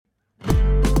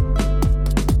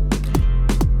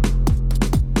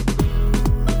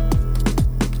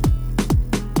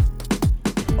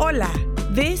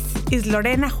is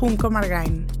Lorena Junco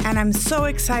Margain, and I'm so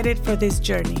excited for this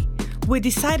journey. We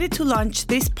decided to launch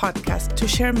this podcast to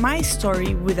share my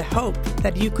story with the hope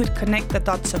that you could connect the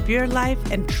dots of your life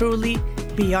and truly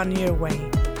be on your way.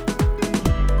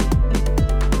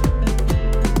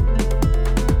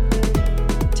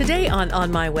 Today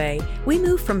on My Way, we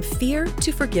move from fear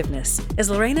to forgiveness as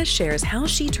Lorena shares how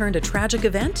she turned a tragic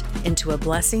event into a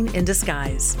blessing in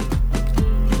disguise.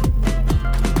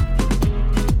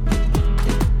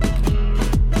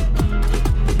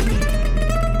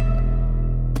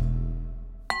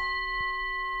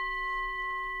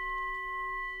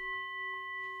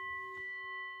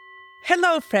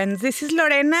 Hello, friends. This is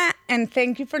Lorena, and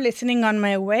thank you for listening on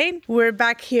My Way. We're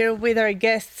back here with our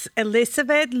guests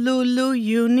Elizabeth, Lulu,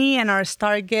 Uni, and our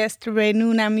star guest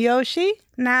Renu Namyoshi.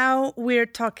 Now we're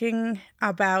talking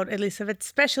about Elizabeth's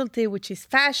specialty, which is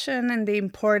fashion, and the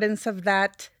importance of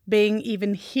that being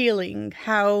even healing.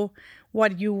 How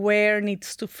what you wear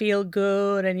needs to feel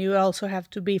good, and you also have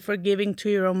to be forgiving to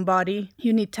your own body.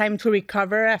 You need time to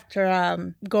recover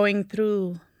after going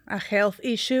through a health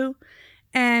issue.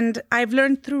 And I've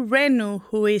learned through Renu,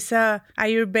 who is a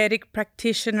Ayurvedic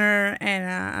practitioner and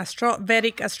a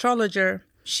Vedic astrologer.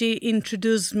 She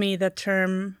introduced me the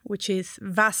term, which is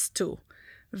Vastu.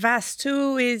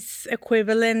 Vastu is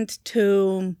equivalent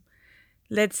to,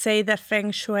 let's say, the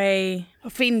Feng Shui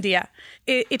of India.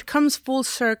 It comes full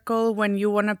circle when you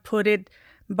want to put it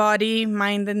body,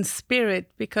 mind, and spirit,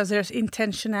 because there's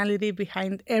intentionality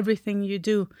behind everything you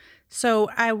do. So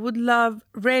I would love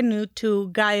Renu to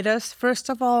guide us. First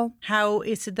of all, how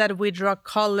is it that we draw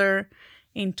color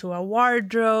into a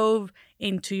wardrobe,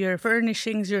 into your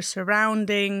furnishings, your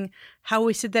surrounding? How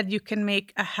is it that you can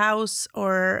make a house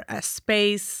or a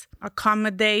space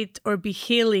accommodate or be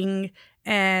healing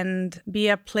and be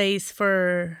a place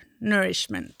for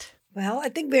nourishment? Well, I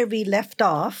think where we left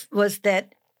off was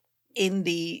that in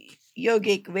the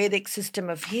yogic Vedic system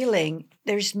of healing,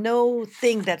 there's no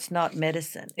thing that's not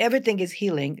medicine. Everything is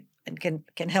healing and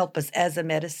can help us as a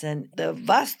medicine. The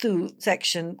Vastu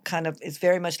section kind of is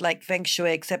very much like Feng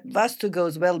Shui, except Vastu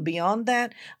goes well beyond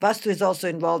that. Vastu is also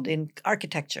involved in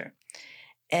architecture.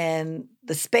 And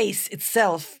the space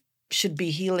itself should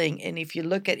be healing. And if you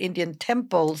look at Indian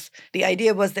temples, the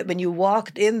idea was that when you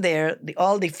walked in there,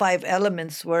 all the 5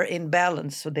 elements were in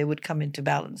balance, so they would come into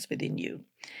balance within you.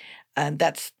 And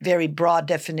that's very broad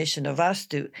definition of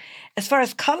Vastu. As far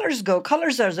as colors go,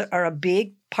 colors are a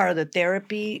big part of the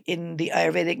therapy in the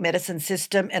Ayurvedic medicine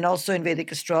system, and also in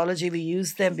Vedic astrology. We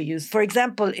use them. For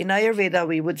example, in Ayurveda,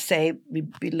 we would say,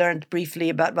 we learned briefly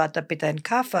about Vata, Pitta, and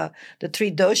Kapha, the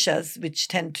 3 doshas, which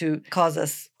tend to cause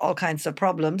us all kinds of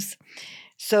problems.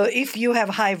 So if you have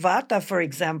high Vata, for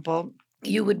example,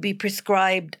 you would be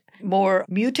prescribed more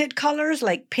muted colors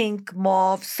like pink,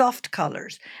 mauve, soft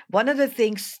colors. One of the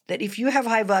things that if you have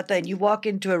high Vata and you walk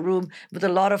into a room with a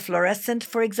lot of fluorescent,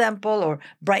 for example, or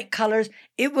bright colors,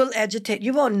 it will agitate.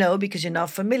 You won't know because you're not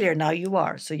familiar. Now you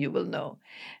are, so you will know.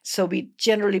 So we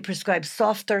generally prescribe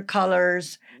softer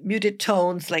colors, muted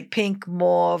tones like pink,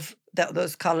 mauve,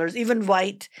 those colors, even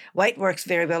white. White works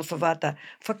very well for Vata.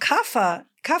 For Kapha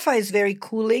is very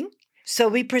cooling. So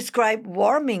we prescribe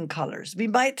warming colors. We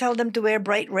might tell them to wear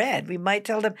bright red. We might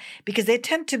tell them, because they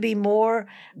tend to be more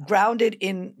grounded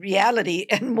in reality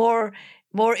and more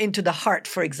into the heart,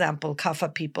 for example,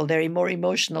 Kapha people. They're more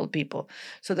emotional people.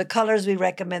 So the colors we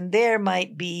recommend there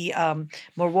might be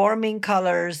more warming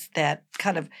colors that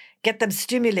kind of get them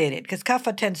stimulated, because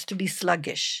Kapha tends to be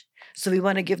sluggish. So we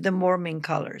want to give them warming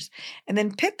colors. And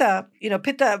then Pitta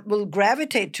will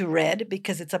gravitate to red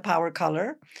because it's a power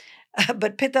color.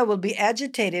 But Pitta will be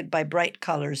agitated by bright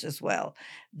colors as well.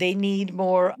 They need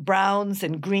more browns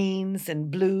and greens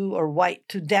and blue or white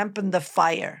to dampen the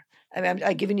fire. I mean,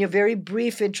 I've given you a very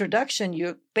brief introduction.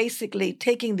 You're basically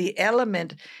taking the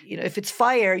element, if it's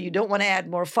fire, you don't want to add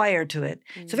more fire to it.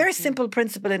 Mm-hmm. It's a very simple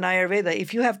principle in Ayurveda.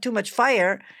 If you have too much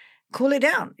fire, cool it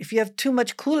down. If you have too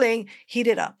much cooling, heat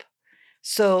it up.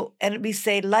 So, and we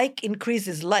say like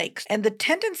increases like. And the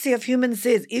tendency of humans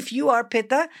is, if you are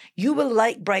Pitta, you will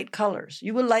like bright colors.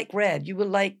 You will like red. You will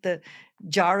like the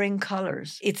jarring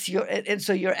colors. And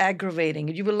so you're aggravating.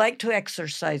 You will like to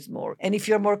exercise more. And if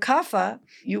you're more Kapha,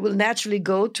 you will naturally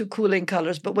go to cooling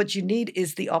colors. But what you need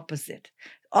is the opposite.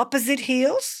 Opposite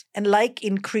heals and like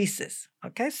increases.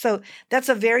 Okay, so that's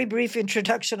a very brief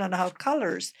introduction on how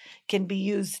colors can be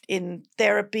used in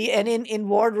therapy and in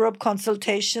wardrobe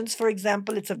consultations, for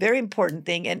example. It's a very important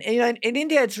thing. And in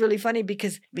India, it's really funny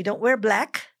because we don't wear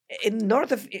black in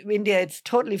north of India, it's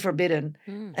totally forbidden.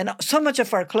 And so much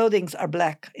of our clothings are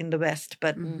black in the West.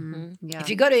 But Yeah. if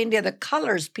you go to India, the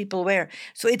colors people wear,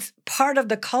 so it's part of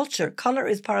the culture. Color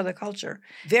is part of the culture,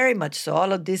 very much so.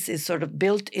 All of this is sort of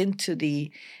built into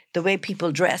the way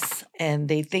people dress, and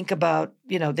they think about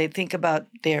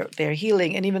their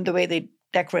healing, and even the way they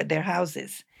decorate their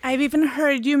houses. I've even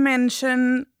heard you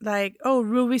mention like, oh,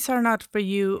 rubies are not for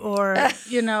you, or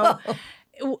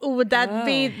would that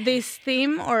be this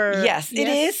theme? Or Yes, it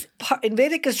is. In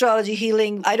Vedic astrology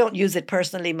healing, I don't use it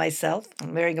personally myself.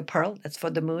 I'm wearing a pearl. That's for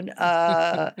the moon.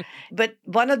 But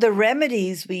one of the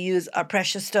remedies we use are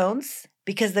precious stones,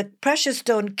 because the precious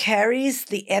stone carries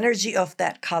the energy of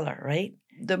that color, right?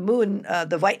 The moon,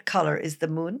 the white color is the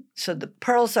moon. So the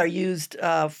pearls are used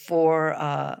for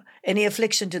any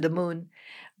affliction to the moon.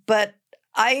 But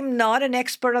I'm not an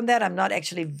expert on that. I'm not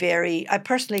actually I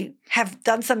personally have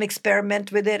done some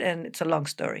experiment with it, and it's a long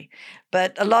story.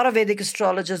 But a lot of Vedic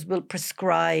astrologers will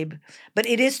prescribe, but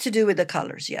it is to do with the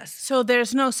colors, yes. So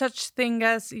there's no such thing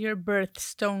as your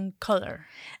birthstone color.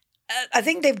 I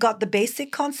think they've got the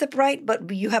basic concept right,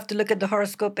 but you have to look at the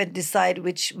horoscope and decide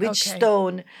which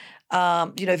stone.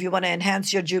 If you want to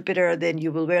enhance your Jupiter, then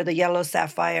you will wear the yellow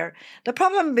sapphire. The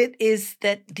problem with is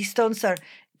that these stones are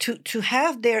to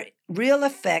have their real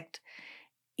effect,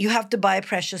 you have to buy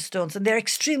precious stones, and they're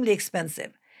extremely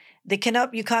expensive. They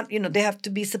have to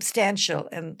be substantial.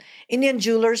 And Indian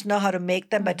jewelers know how to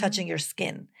make them by touching your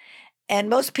skin. And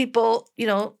most people,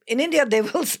 in India, they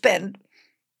will spend,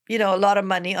 a lot of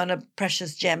money on a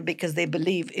precious gem because they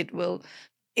believe it will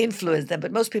influence them.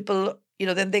 But most people,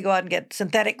 then they go out and get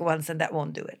synthetic ones, and that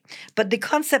won't do it. But the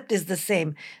concept is the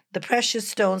same. The precious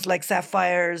stones like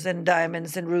sapphires and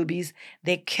diamonds and rubies,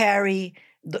 they carry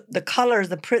the colors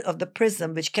of the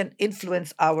prism, which can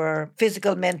influence our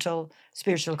physical, mental,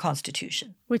 spiritual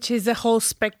constitution. Which is a whole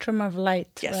spectrum of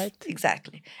light, yes, right?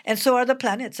 Exactly. And so are the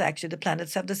planets, actually. The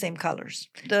planets have the same colors.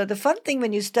 The fun thing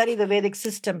when you study the Vedic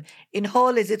system in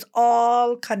whole is it's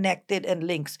all connected and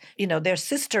links. They're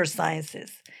sister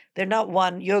sciences. They're not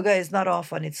one. Yoga is not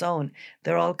off on its own.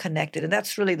 They're all connected. And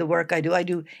that's really the work I do. I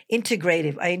do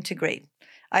integrative. I integrate.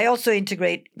 I also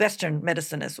integrate Western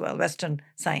medicine as well, Western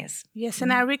science. Yes,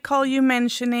 and I recall you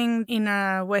mentioning in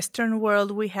a Western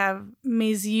world we have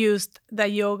misused the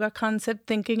yoga concept,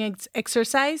 thinking it's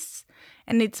exercise,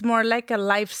 and it's more like a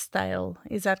lifestyle.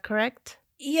 Is that correct?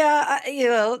 Yeah,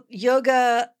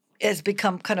 yoga has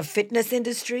become kind of fitness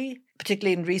industry,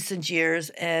 particularly in recent years.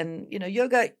 And,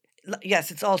 yoga,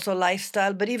 yes, it's also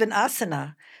lifestyle, but even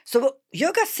asana. So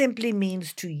yoga simply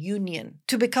means to union,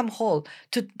 to become whole,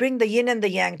 to bring the yin and the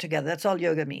yang together. That's all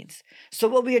yoga means. So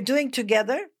what we are doing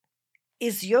together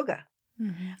is yoga.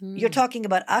 Mm-hmm. You're talking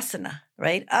about asana,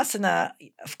 right? Asana,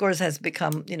 of course, has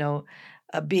become,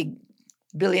 a big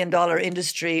billion-dollar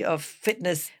industry of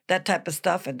fitness, that type of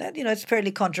stuff. And that, it's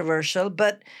fairly controversial.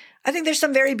 But I think there's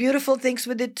some very beautiful things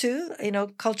with it too.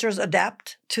 Cultures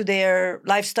adapt to their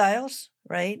lifestyles,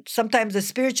 right? Sometimes the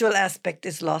spiritual aspect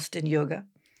is lost in yoga.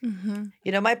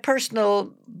 Mm-hmm. My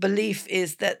personal belief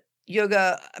is that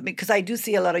yoga, because I do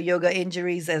see a lot of yoga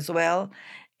injuries as well.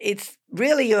 It's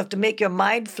really, you have to make your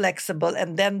mind flexible,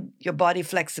 and then your body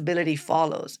flexibility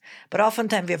follows. But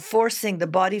oftentimes you're forcing the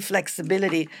body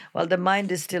flexibility while the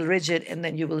mind is still rigid, and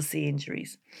then you will see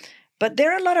injuries. But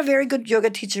there are a lot of very good yoga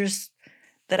teachers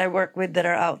that I work with that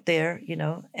are out there,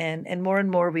 and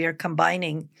more we are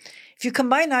combining. If you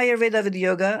combine Ayurveda with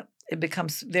yoga, it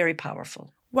becomes very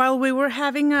powerful. While we were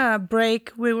having a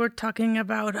break, we were talking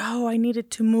about, I needed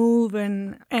to move.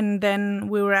 And then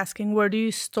we were asking, where do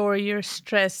you store your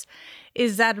stress?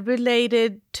 Is that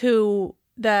related to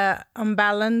the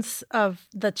imbalance of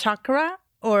the chakra,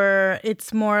 or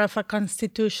it's more of a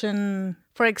constitution?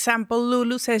 For example,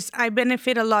 Lulu says, I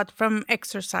benefit a lot from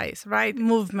exercise, right?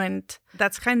 Movement.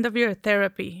 That's kind of your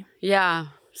therapy. Yeah.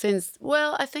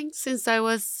 I think since I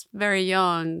was very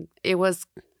young, it was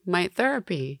my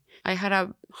therapy. I had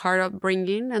a hard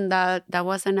upbringing, and that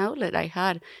was an outlet I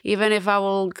had. Even if I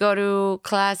will go to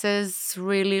classes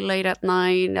really late at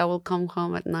night, I will come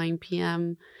home at 9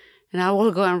 p.m. and I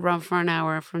will go and run for an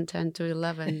hour from 10 to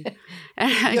 11.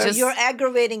 And you're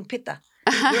aggravating Pitta.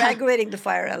 You're aggravating the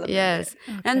fire element. Yes.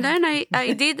 Okay. And then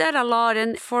I did that a lot.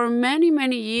 And for many,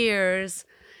 many years,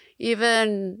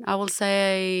 even I will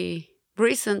say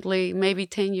recently, maybe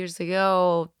 10 years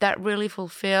ago, that really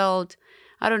fulfilled.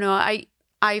 I don't know.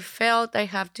 I felt I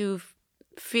have to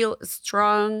feel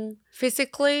strong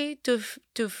physically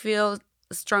to feel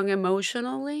strong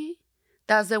emotionally.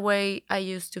 That's the way I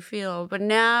used to feel. But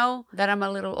now that I'm a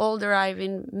little older, I've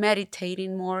been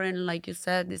meditating more. And like you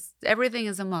said, everything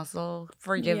is a muscle,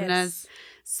 forgiveness. Yes.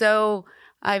 So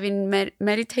I've been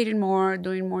meditating more,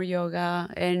 doing more yoga,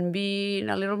 and being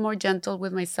a little more gentle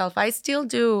with myself. I still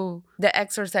do the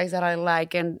exercise that I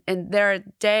like, and there are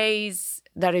days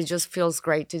that it just feels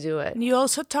great to do it. You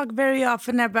also talk very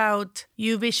often about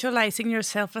you visualizing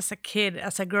yourself as a kid,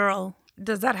 as a girl.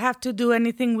 Does that have to do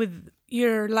anything with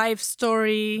your life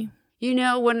story? You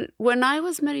know, when I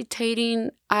was meditating,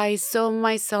 I saw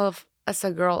myself as a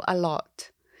girl a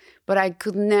lot, but I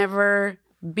could never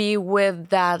be with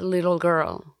that little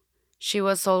girl. She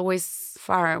was always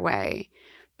far away.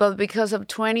 But because of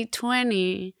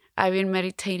 2020, I've been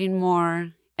meditating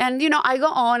more. And, I go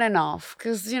on and off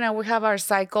because, we have our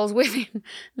cycles within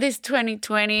this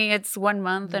 2020. It's 1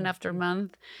 month and after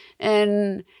month.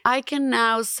 And I can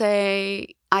now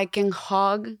say I can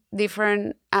hug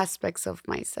different aspects of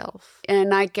myself.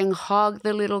 And I can hug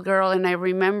the little girl. And I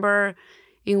remember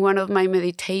in one of my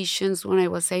meditations when I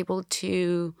was able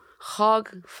to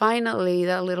hug finally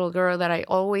that little girl that I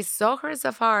always saw her as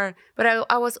afar, but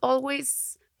I was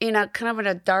always in a kind of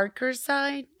a darker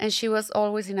side, and she was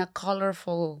always in a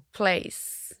colorful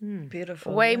place.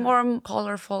 Beautiful. Way more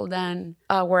colorful than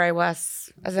where I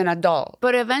was as an adult.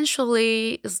 But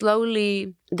eventually,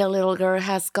 slowly, the little girl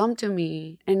has come to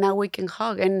me, and now we can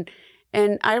hug. And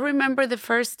I remember the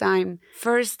first time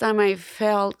I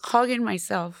felt hugging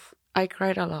myself, I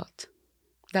cried a lot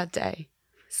that day.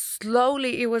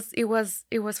 Slowly, it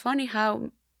was funny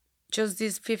how just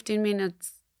these 15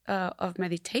 minutes of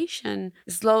meditation,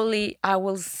 slowly I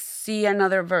will see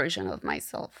another version of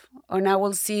myself. And I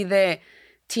will see the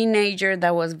teenager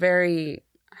that was very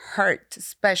hurt,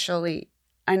 especially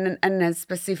in a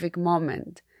specific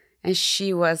moment. And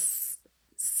she was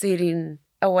sitting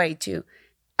away too.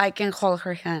 I can hold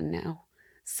her hand now.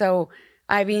 So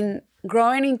I've been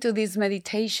growing into these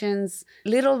meditations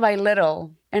little by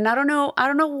little. And I don't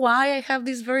know why I have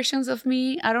these versions of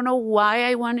me. I don't know why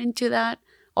I went into that.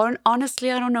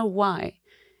 Honestly, I don't know why.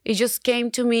 It just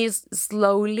came to me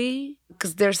slowly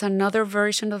because there's another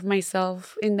version of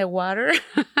myself in the water,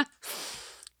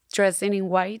 dressing in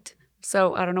white.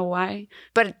 So I don't know why.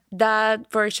 But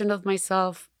that version of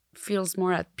myself feels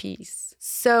more at peace.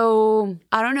 So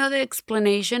I don't know the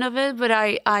explanation of it, but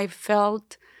I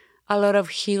felt a lot of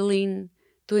healing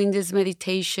doing these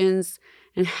meditations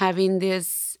and having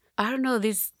these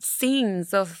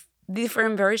scenes of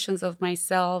different versions of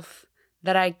myself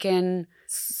that I can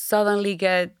suddenly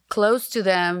get close to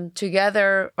them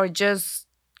together or just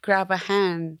grab a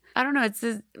hand. I don't know.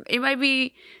 It might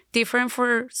be different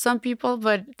for some people,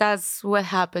 but that's what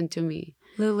happened to me.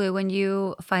 Lulu, when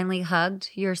you finally hugged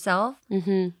yourself,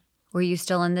 were you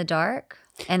still in the dark?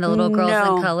 And the little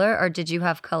girl's in color, or did you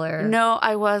have color? No,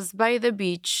 I was by the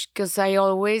beach because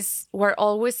we're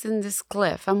always in this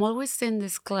cliff. I'm always in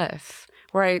this cliff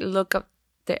where I look up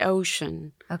the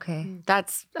ocean. Okay.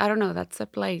 That's a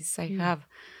place I have.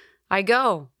 I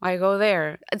go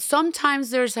there. And sometimes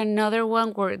there's another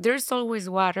one where there's always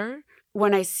water.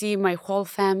 When I see my whole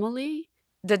family,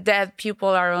 the dead people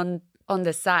are on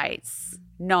the sides,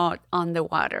 not on the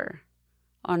water,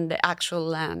 on the actual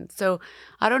land. So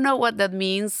I don't know what that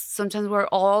means. Sometimes we're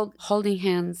all holding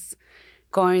hands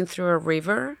going through a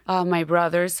river. My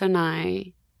brothers and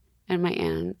I and my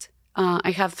aunt.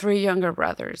 I have 3 younger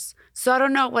brothers. So I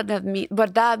don't know what that means,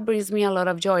 but that brings me a lot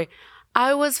of joy.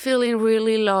 I was feeling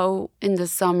really low in the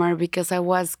summer because I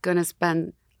was going to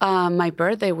spend my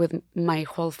birthday with my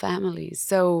whole family.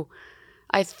 So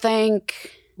I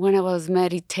think when I was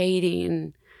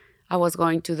meditating, I was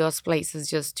going to those places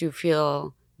just to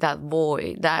feel that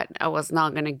void that I was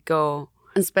not going to go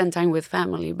and spend time with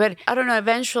family. But I don't know,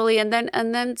 eventually, and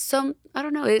then some, I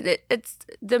don't know, it's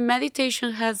the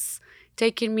meditation has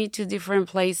taken me to different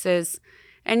places.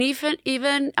 And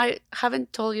even I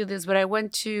haven't told you this, but I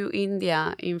went to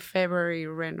India in February,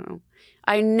 Reno.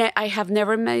 I have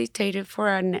never meditated for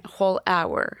a whole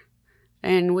hour.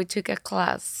 And we took a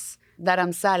class,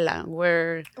 Dharamsala,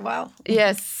 where... Wow.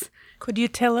 Yes. Could you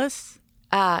tell us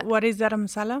what is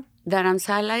Dharamsala?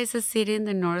 Dharamsala is a city in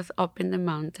the north, up in the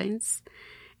mountains,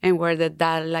 and where the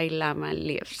Dalai Lama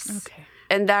lives. Okay.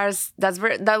 And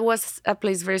that was a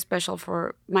place very special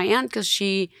for my aunt because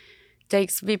she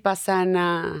takes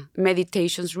Vipassana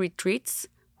meditations retreats,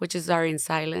 which are in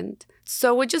silent.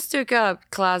 So we just took a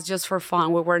class just for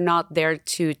fun. We were not there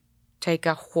to take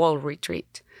a whole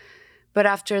retreat. But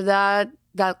after that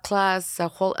class, a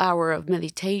whole hour of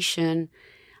meditation,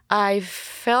 I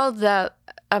felt that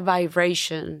a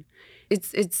vibration.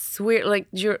 It's weird, like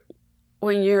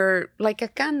when you're like a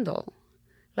candle.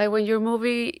 Like when you're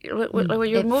moving,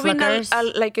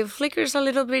 like it flickers a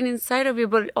little bit inside of you,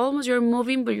 but almost you're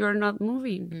moving, but you're not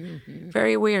moving. Mm-hmm.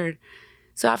 Very weird.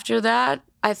 So after that,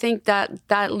 I think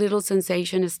that little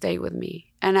sensation stayed with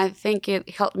me. And I think it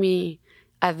helped me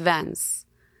advance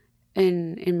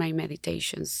in my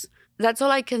meditations. That's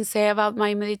all I can say about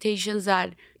my meditations,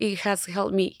 that it has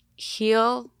helped me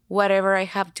heal whatever I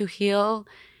have to heal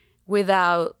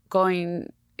without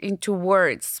going into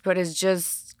words, but it's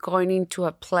just going into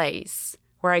a place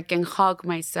where I can hug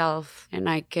myself and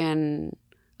I can,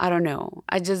 I don't know,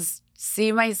 I just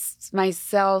see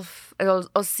myself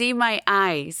or see my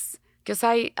eyes. Because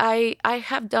I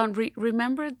have done,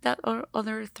 remember that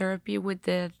other therapy we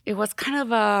did? It was kind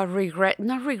of a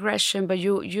not regression, but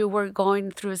you were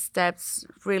going through steps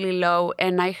really low.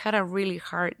 And I had a really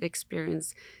hard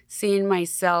experience seeing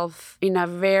myself in a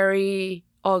very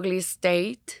ugly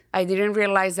state. I didn't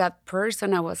realize that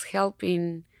person I was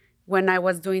helping when I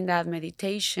was doing that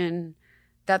meditation,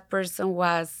 that person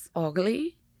was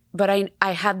ugly, but I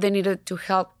had the need to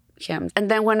help him. And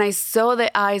then when I saw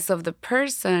the eyes of the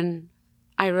person,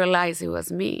 I realized it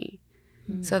was me.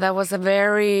 So that was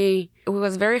it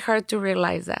was very hard to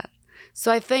realize that.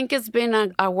 So I think it's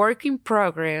been a work in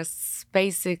progress,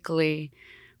 basically,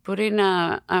 putting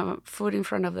a foot in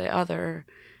front of the other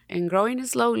and growing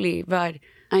slowly. But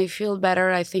I feel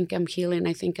better. I think I'm healing.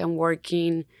 I think I'm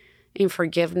working in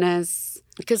forgiveness.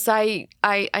 Because I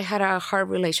had a hard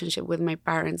relationship with my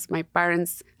parents. My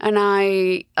parents and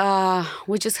I,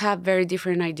 we just have very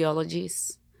different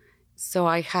ideologies. So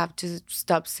I have to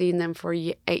stop seeing them for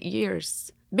 8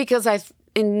 years. Because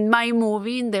in my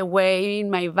movie, in the way,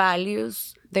 in my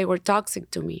values, they were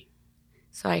toxic to me.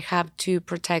 So I have to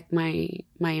protect my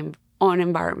own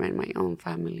environment, my own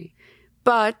family.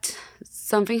 But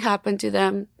something happened to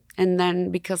them. And then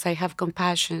because I have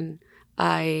compassion,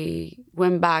 I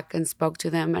went back and spoke to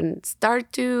them and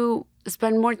start to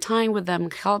spend more time with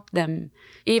them, help them.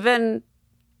 Even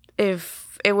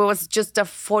if it was just a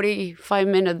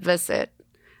 45-minute visit,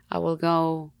 I will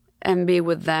go and be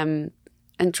with them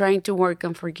and trying to work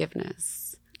on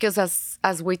forgiveness. Because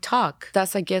as we talk,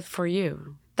 that's a gift for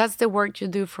you. That's the work you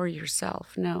do for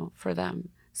yourself, no, for them.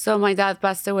 So my dad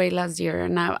passed away last year,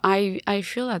 and now I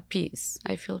feel at peace.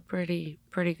 I feel pretty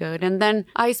good. And then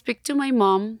I speak to my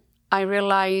mom. I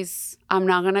realize I'm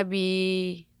not going to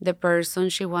be the person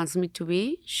she wants me to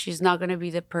be. She's not going to be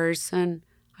the person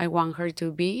I want her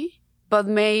to be. But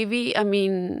maybe, I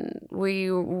mean, we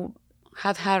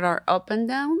have had our up and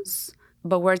downs,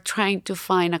 but we're trying to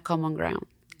find a common ground.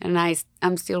 And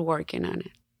I'm still working on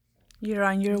it. You're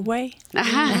on your way.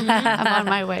 I'm on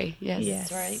my way, yes.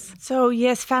 Yes. Right. So,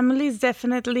 yes, family is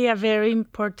definitely a very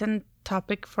important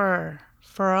topic for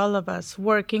all of us.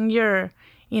 Working your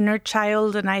inner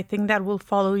child, and I think that will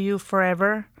follow you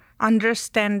forever.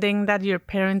 Understanding that your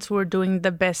parents were doing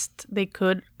the best they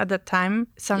could at the time.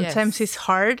 Sometimes it's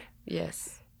hard.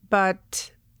 Yes.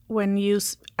 But when you,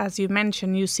 as you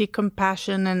mentioned, you see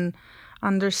compassion and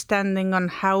understanding on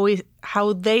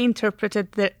how they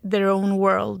interpreted their own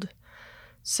world.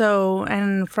 So,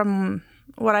 and from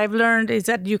what I've learned is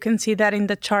that you can see that in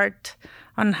the chart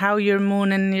on how your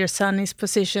moon and your sun is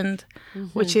positioned,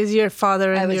 which is your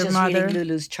father and your mother. I was just reading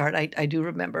Lulu's chart. I do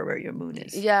remember where your moon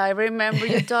is. Yeah, I remember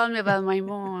you told me about my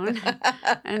moon,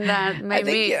 and that made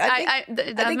me. I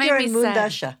think you're in Moon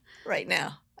Dasha right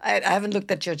now. I haven't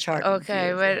looked at your chart.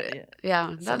 Okay, but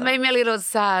yeah, that made me a little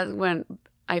sad when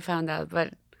I found out,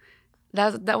 but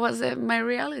that was my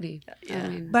reality. Yeah. I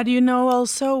mean, But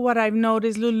also what I've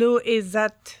noticed, Lulu, is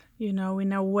that, in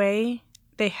a way,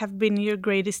 they have been your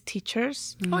greatest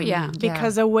teachers. oh yeah,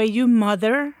 Because the way you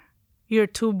mother your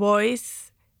 2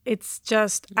 boys, it's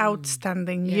just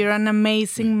outstanding. Yes. You're an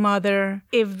amazing mother.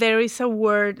 If there is a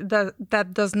word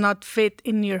that does not fit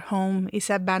in your home, it's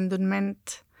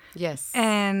abandonment. yes,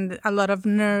 And a lot of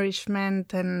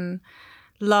nourishment and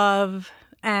love.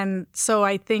 And so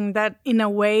I think that in a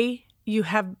way you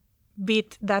have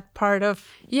beat that part of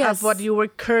what you were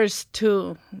cursed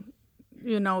to,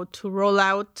 to roll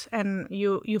out, and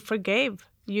you forgave.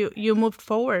 You moved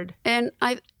forward. and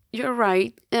you're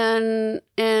right, and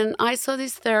I saw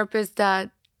this therapist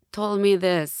that told me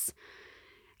this: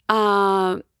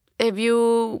 if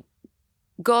you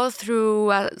go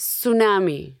through a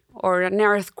tsunami or an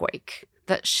earthquake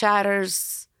that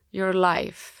shatters your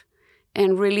life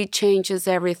and really changes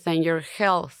everything, your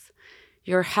health,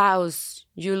 your house,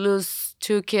 you lose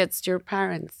 2 kids, your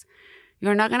parents,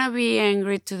 you're not going to be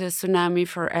angry to the tsunami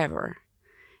forever.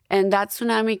 And that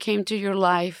tsunami came to your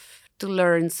life to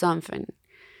learn something.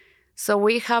 So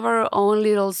we have our own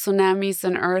little tsunamis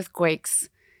and earthquakes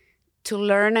to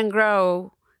learn and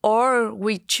grow, or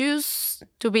we choose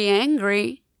to be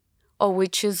angry, or we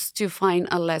choose to find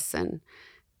a lesson.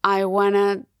 I want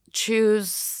to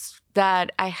choose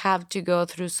that I have to go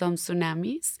through some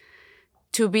tsunamis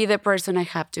to be the person I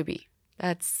have to be.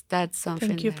 That's something.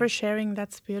 Thank you for sharing.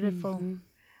 That's beautiful. Mm-hmm.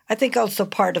 I think also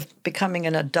part of becoming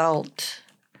an adult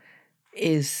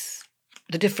is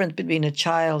the difference between a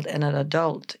child and an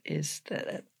adult is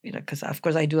that, because of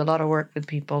course I do a lot of work with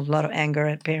people, a lot of anger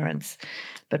at parents.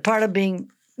 But part of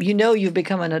being, you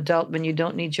become an adult when you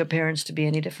don't need your parents to be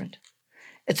any different.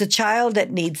 It's a child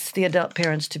that needs the adult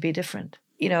parents to be different.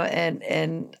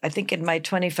 And I think in my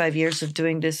 25 years of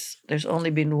doing this, there's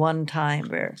only been one time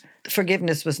where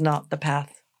forgiveness was not the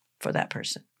path for that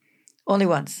person. Only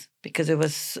once,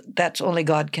 because that's only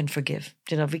God can forgive.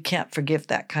 We can't forgive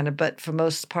that kind of, but for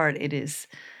most part, it is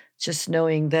just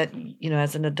knowing that,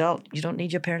 as an adult, you don't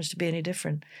need your parents to be any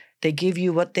different. They give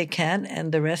you what they can,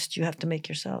 and the rest you have to make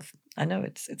yourself. I know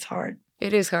it's hard.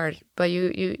 It is hard, but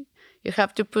you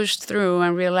have to push through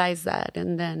and realize that,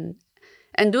 and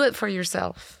do it for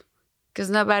yourself,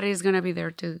 because nobody's going to be there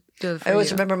to do it for you. I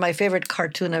always remember my favorite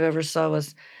cartoon I've ever saw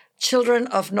was Children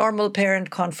of Normal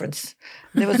Parent Conference.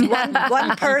 There was one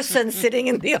person sitting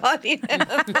in the audience.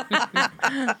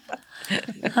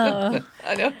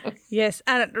 I know. Yes,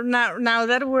 and now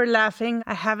that we're laughing,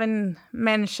 I haven't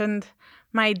mentioned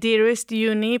my dearest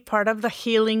Uni. Part of the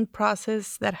healing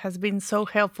process that has been so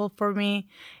helpful for me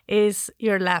is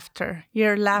your laughter.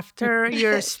 Your laughter,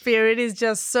 your spirit is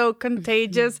just so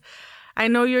contagious. I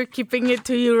know you're keeping it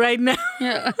to you right now.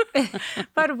 Yeah.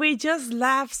 But we just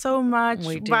laugh so much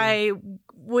with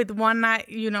one eye,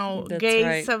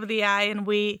 gaze of the eye. And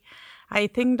I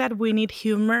think that we need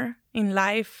humor in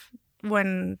life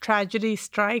when tragedy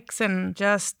strikes, and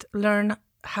just learn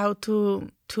how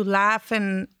to laugh.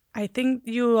 And I think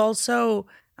you also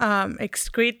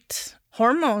excrete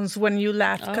hormones when you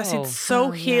laugh, because it's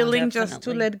so healing just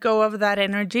to let go of that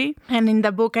energy. And in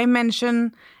the book I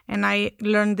mentioned, and I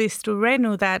learned this through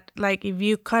Renu, that like if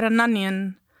you cut an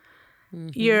onion,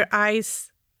 your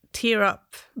eyes tear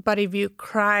up. But if you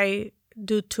cry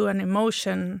due to an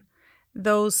emotion,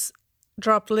 those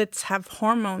droplets have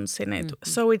hormones in it.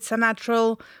 So it's a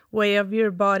natural way of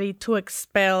your body to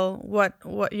expel what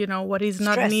is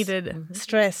not Stress. needed,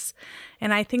 stress.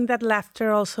 And I think that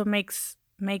laughter also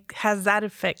has that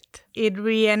effect. It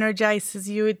re-energizes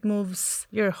you. It moves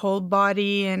your whole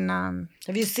body. And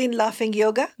have you seen laughing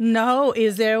yoga? No,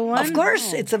 is there one? Of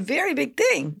course, it's a very big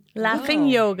thing. Laughing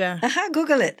yoga.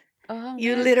 Google it.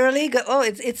 You literally go.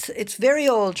 It's very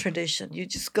old tradition. You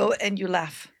just go and you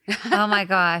laugh. Oh my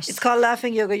gosh! It's called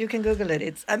laughing yoga. You can Google it.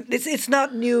 It's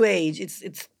not new age.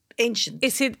 It's ancient.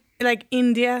 Is it like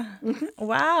India? Mm-hmm.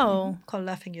 Wow. Called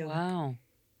laughing yoga. Wow.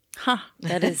 Huh.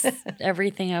 That is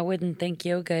everything I wouldn't think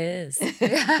yoga is.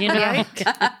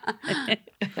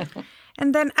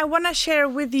 And then I want to share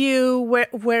with you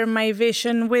where my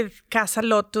vision with Casa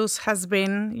Lotus has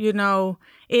been.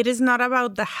 It is not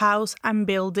about the house I'm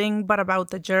building, but about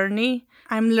the journey.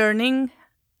 I'm learning,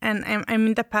 and I'm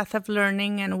in the path of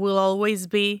learning, and will always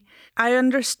be. I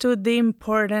understood the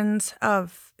importance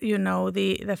of,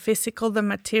 the physical, the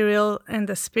material, and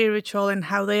the spiritual, and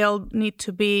how they all need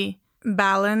to be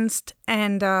balanced.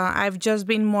 And I've just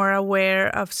been more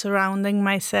aware of surrounding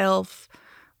myself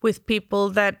with people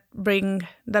that bring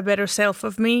the better self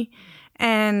of me.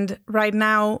 And right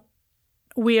now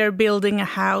we are building a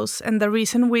house, and the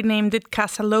reason we named it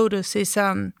Casa Lotus is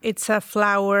it's a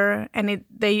flower, and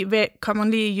they very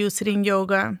commonly use it in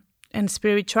yoga and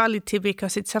spirituality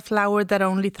because it's a flower that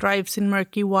only thrives in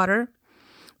murky water.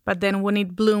 But then when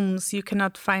it blooms, you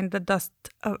cannot find the dust,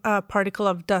 a particle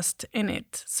of dust in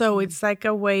it. So it's like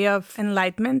a way of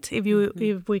enlightenment,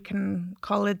 if we can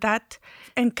call it that.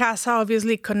 And casa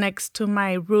obviously connects to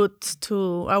my roots,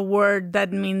 to a word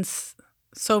that means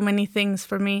so many things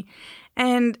for me.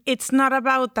 And it's not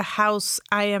about the house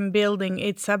I am building.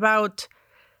 It's about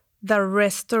the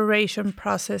restoration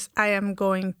process I am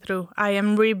going through. I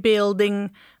am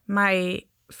rebuilding my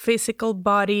physical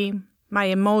body, my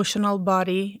emotional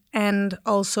body, and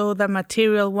also the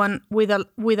material one with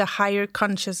a higher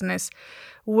consciousness,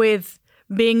 with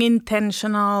being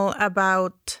intentional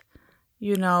about,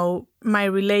 my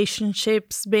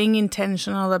relationships, being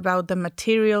intentional about the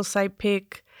materials I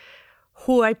pick,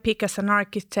 who I pick as an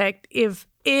architect, if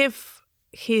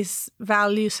his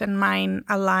values and mine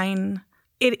align.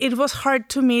 It was hard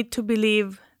to me to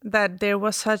believe that there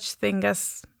was such thing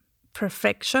as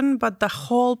perfection, but the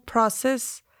whole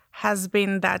process has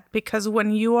been that, because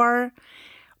when you are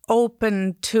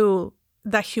open to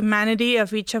the humanity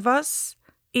of each of us,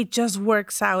 it just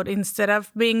works out, instead of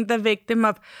being the victim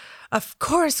of, of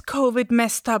course, COVID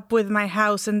messed up with my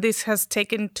house and this has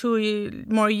taken 2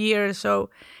 more years. So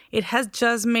it has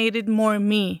just made it more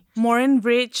me, more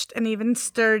enriched and even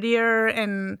sturdier.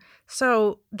 And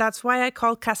so that's why I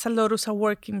call Casa Lotus a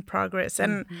work in progress.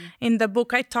 And in the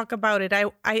book, I talk about it.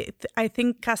 I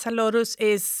think Casa Lotus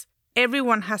is,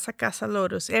 everyone has a Casa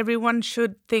Lotus. Everyone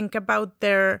should think about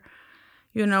their,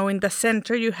 in the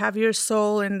center, you have your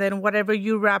soul, and then whatever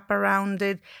you wrap around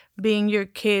it, being your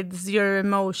kids, your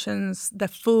emotions, the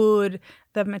food,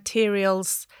 the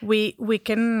materials, we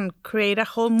can create a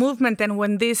whole movement. And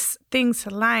when these things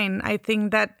align, I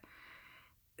think that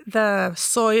the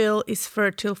soil is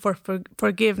fertile for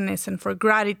forgiveness and for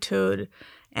gratitude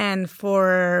and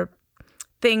for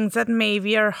things that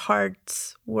maybe our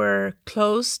hearts were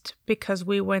closed because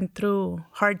we went through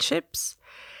hardships.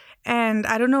 And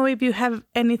I don't know if you have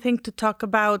anything to talk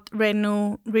about,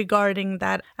 Renu, regarding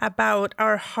that, about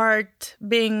our heart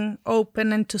being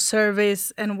open and to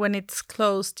service. And when it's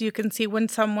closed, you can see when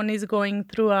someone is going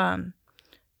through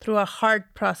a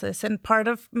hard process. And part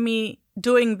of me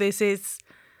doing this is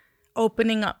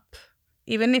opening up,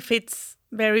 even if it's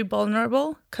very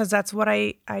vulnerable, because that's what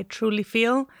I truly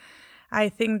feel. I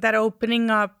think that opening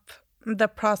up the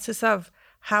process of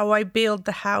how I build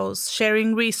the house,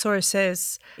 sharing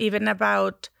resources, even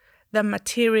about the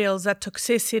materials, the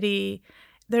toxicity.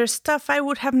 There's stuff I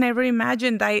would have never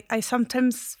imagined. I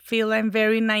sometimes feel I'm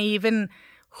very naive in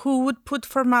who would put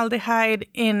formaldehyde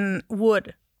in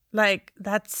wood. Like,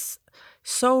 that's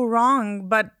so wrong.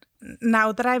 But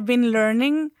now that I've been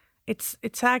learning,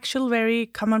 it's actually very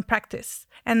common practice.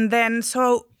 And then,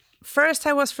 so first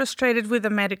I was frustrated with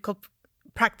the medical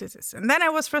practices. And then I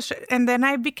was frustrated. And then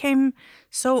I became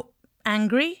so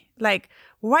angry. Like,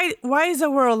 why is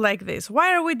the world like this?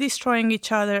 Why are we destroying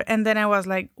each other? And then I was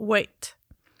like, wait,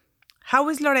 how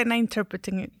is Lorena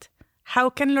interpreting it? How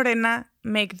can Lorena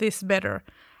make this better?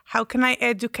 How can I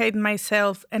educate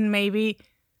myself and maybe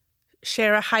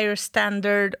share a higher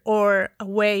standard or a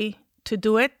way to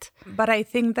do it? But I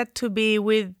think that to be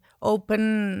with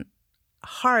open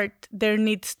heart, there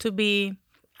needs to be,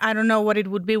 I don't know what it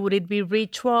would be. Would it be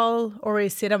ritual, or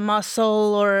is it a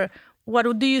muscle, or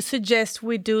what do you suggest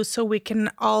we do so we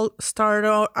can all start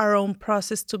our own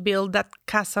process to build that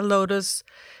Casa Lotus?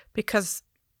 Because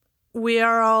we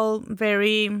are all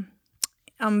very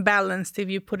unbalanced, if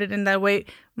you put it in that way.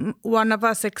 One of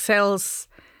us excels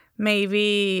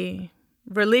maybe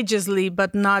religiously,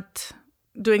 but not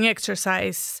doing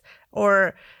exercise,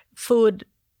 or food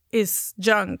is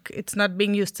junk. It's not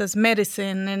being used as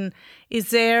medicine. And is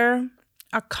there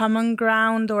a common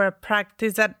ground or a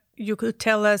practice that you could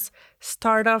tell us,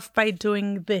 start off by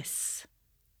doing this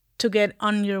to get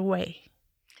on your way?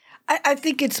 I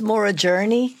think it's more a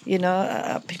journey.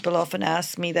 People often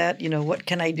ask me that, what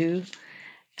can I do?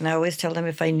 And I always tell them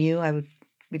if I knew, I would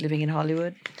be living in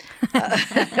Hollywood.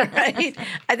 Right?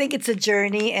 I think it's a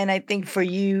journey. And I think for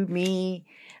you, me,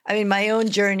 my own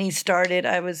journey started,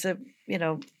 I was a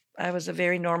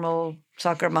very normal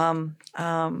soccer mom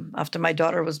after my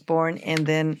daughter was born. And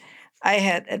then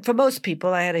for most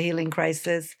people, I had a healing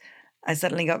crisis. I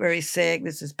suddenly got very sick.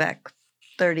 This is back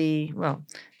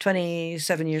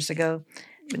 27 years ago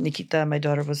when Nikita, my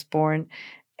daughter, was born.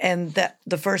 And that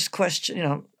the first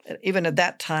question, even at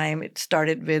that time, it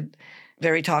started with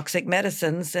very toxic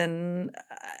medicines. And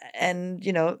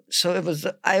so it was,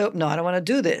 I don't want to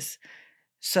do this.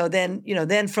 So then,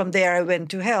 then from there I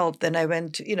went to health, then I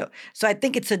went to, so I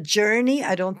think it's a journey.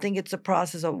 I don't think it's a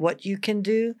process of what you can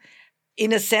do.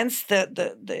 In a sense,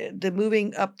 the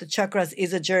moving up the chakras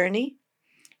is a journey,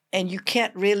 and you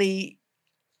can't really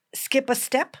skip a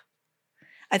step.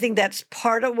 I think that's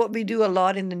part of what we do a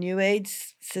lot in the New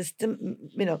Age system.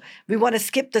 We want to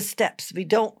skip the steps. We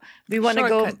want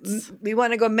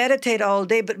to go meditate all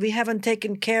day, but we haven't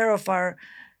taken care of our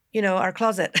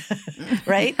closet,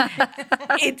 right?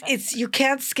 It's you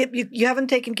can't skip. You haven't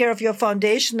taken care of your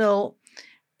foundational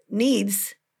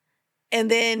needs, and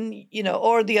then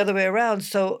or the other way around.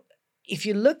 So if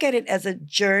you look at it as a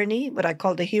journey, what I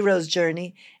call the hero's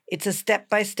journey, it's a step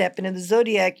by step. And in the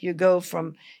zodiac, you go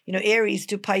from Aries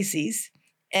to Pisces,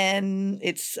 and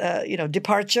it's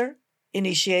departure,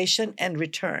 initiation, and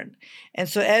return. And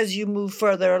so as you move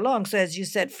further along, so as you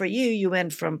said, for you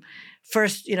went from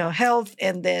first, health,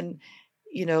 and then,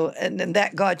 and then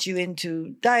that got you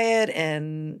into diet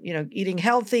and, eating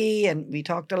healthy. And we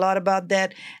talked a lot about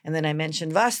that. And then I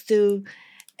mentioned Vastu.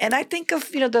 And I think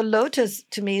of, the lotus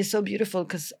to me is so beautiful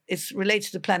because it relates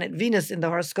to the planet Venus in the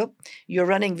horoscope. You're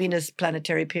running Venus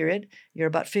planetary period. You're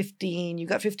about 15. You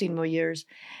got 15 more years.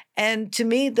 And to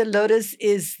me, the lotus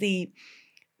is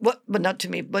but not to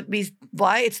me, but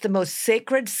why it's the most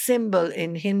sacred symbol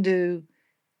in Hindu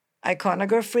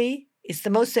iconography. It's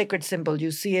the most sacred symbol. You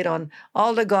see it on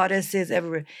all the goddesses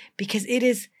everywhere, because it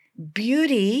is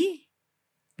beauty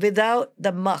without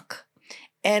the muck.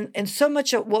 And so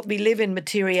much of what we live in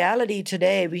materiality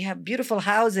today, we have beautiful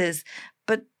houses,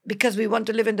 but because we want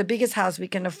to live in the biggest house we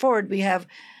can afford, we have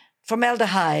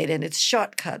formaldehyde and it's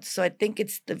shortcuts. So I think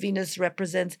it's the Venus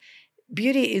represents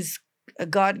beauty is a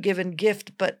God-given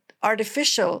gift, but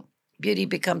artificial beauty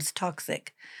becomes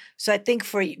toxic. So I think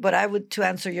to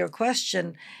answer your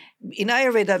question, in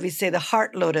Ayurveda, we say the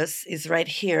heart lotus is right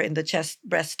here in the chest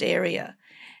breast area.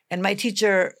 And my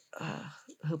teacher,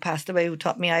 who passed away, who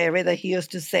taught me Ayurveda, he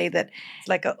used to say that it's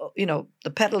like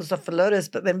the petals of a lotus,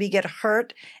 but when we get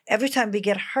hurt, every time we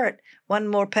get hurt, one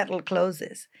more petal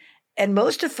closes. And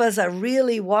most of us are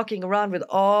really walking around with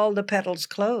all the petals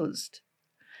closed.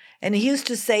 And he used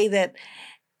to say that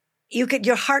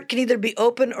your heart can either be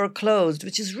open or closed,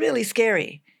 which is really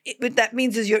scary. What that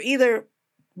means is you're either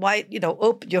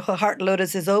open, your heart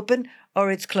lotus is open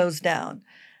or it's closed down.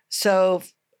 So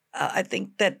I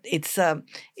think that it's a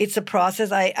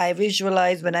process. I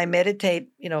visualize when I meditate,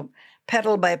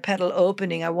 petal by petal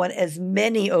opening. I want as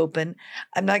many open.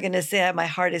 I'm not going to say my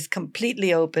heart is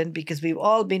completely open, because we've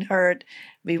all been hurt.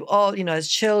 We've all, as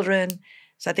children.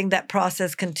 So I think that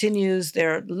process continues.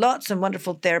 There are lots of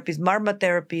wonderful therapies. Marma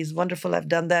therapy is wonderful. I've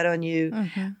done that on you.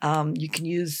 Mm-hmm. You can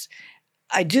use.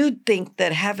 I do think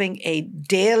that having a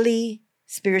daily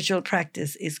spiritual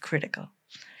practice is critical,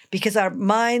 because our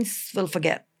minds will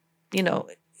forget.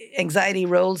 Anxiety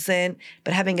rolls in,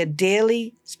 but having a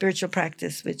daily spiritual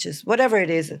practice, which is whatever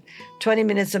it is, 20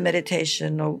 minutes of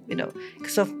meditation, or,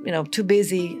 too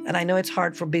busy. And I know it's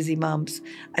hard for busy moms.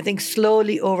 I think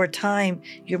slowly over time,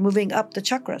 you're moving up the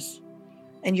chakras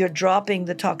and you're dropping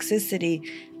the toxicity,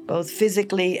 both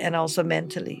physically and also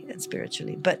mentally and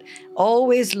spiritually. But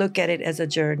always look at it as a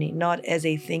journey, not as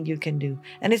a thing you can do.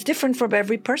 And it's different for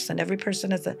every person. Every person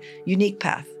has a unique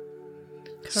path.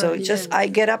 So I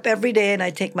get up every day and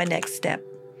I take my next step.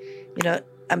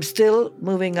 I'm still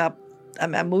moving up.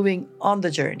 I'm moving on the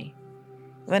journey.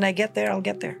 When I get there, I'll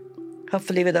get there.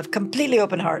 Hopefully with a completely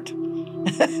open heart.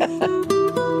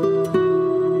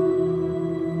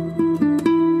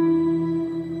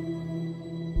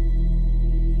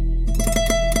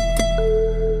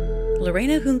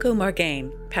 Lorena Junco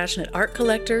Margain, passionate art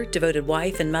collector, devoted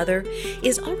wife, and mother,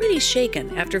 is already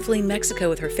shaken after fleeing Mexico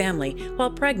with her family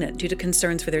while pregnant due to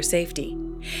concerns for their safety.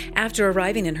 After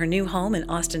arriving in her new home in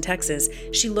Austin, Texas,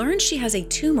 she learns she has a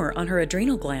tumor on her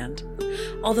adrenal gland.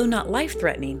 Although not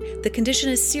life-threatening, the condition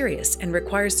is serious and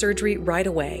requires surgery right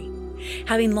away.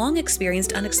 Having long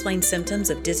experienced unexplained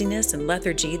symptoms of dizziness and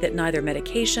lethargy that neither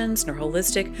medications nor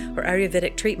holistic or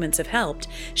Ayurvedic treatments have helped,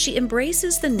 she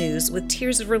embraces the news with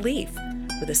tears of relief.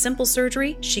 With a simple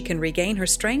surgery, she can regain her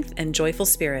strength and joyful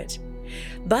spirit.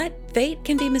 But fate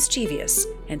can be mischievous,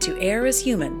 and to err is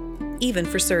human, even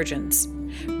for surgeons.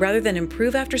 Rather than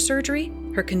improve after surgery,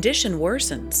 her condition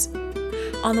worsens.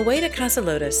 On the Way to Casa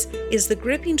Lotus is the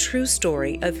gripping true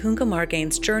story of Junco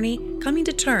Margain's journey coming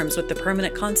to terms with the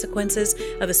permanent consequences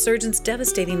of a surgeon's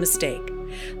devastating mistake.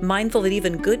 Mindful that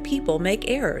even good people make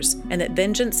errors and that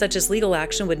vengeance such as legal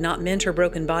action would not mend her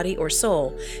broken body or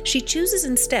soul, she chooses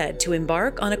instead to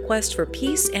embark on a quest for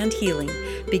peace and healing,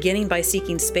 beginning by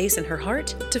seeking space in her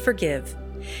heart to forgive.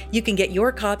 You can get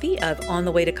your copy of On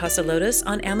the Way to Casa Lotus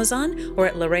on Amazon or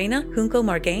at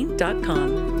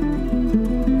LorenaJuncoMargain.com.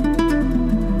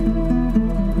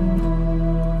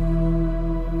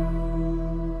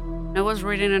 I was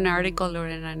reading an article,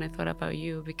 Lorena, and I thought about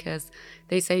you, because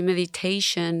they say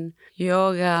meditation,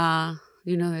 yoga,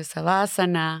 the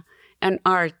savasana, and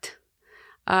art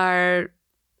are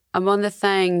among the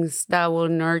things that will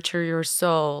nurture your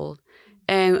soul,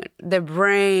 and the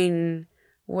brain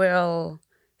will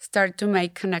start to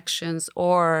make connections,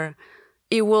 or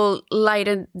it will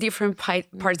lighten different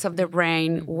parts of the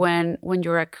brain when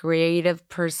you're a creative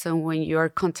person, when you're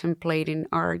contemplating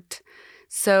art.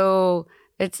 So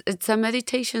it's a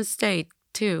meditation state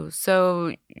too.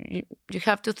 So you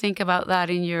have to think about that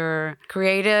in your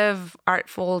creative,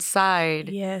 artful side.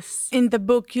 Yes. In the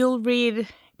book you'll read,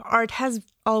 art has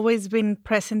always been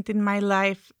present in my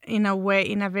life in a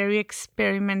very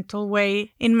experimental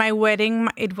way. In my wedding,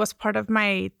 it was part of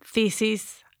my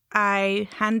thesis. I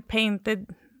hand painted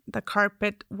the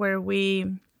carpet where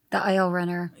the aisle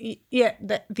runner. Yeah,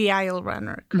 the aisle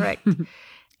runner, correct.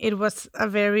 It was a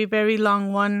very, very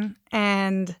long one.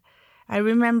 And I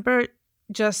remember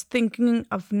just thinking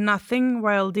of nothing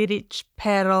while did each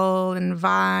petal and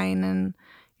vine. And,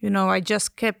 I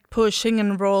just kept pushing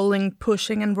and rolling.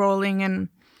 And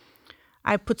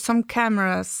I put some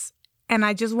cameras, and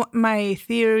my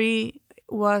theory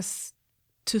was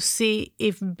to see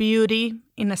if beauty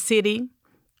in a city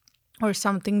or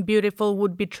something beautiful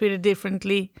would be treated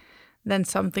differently than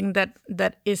something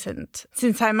that isn't.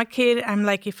 Since I'm a kid, I'm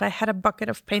like, if I had a bucket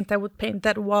of paint, I would paint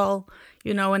that wall,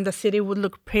 and the city would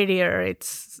look prettier.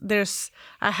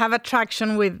 I have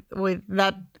attraction with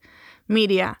that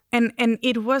media. And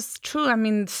it was true. I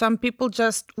mean, some people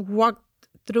just walked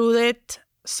through it.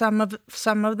 Some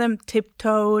of them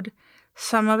tiptoed.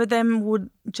 Some of them would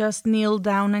just kneel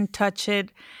down and touch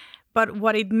it. But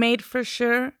what it made for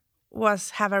sure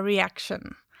was have a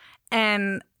reaction.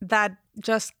 And that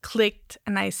just clicked,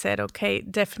 and I said, okay,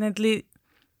 definitely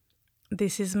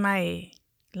this is my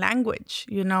language.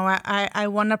 I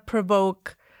want to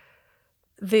provoke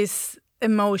these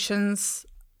emotions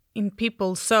in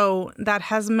people. So that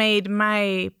has made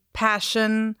my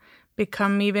passion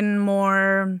become even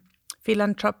more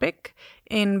philanthropic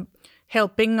in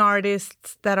helping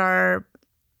artists that are,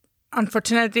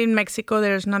 unfortunately in Mexico,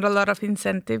 there's not a lot of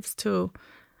incentives to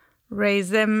raise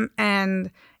them, and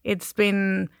it's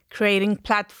been creating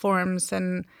platforms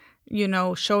and,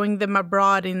 showing them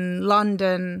abroad in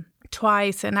London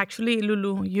twice. And actually,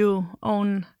 Lulu, you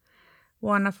own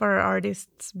one of our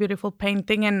artists' beautiful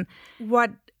painting. And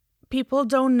what people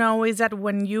don't know is that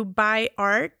when you buy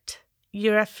art,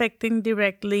 you're affecting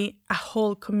directly a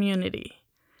whole community.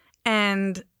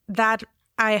 And that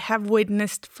I have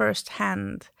witnessed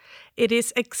firsthand. It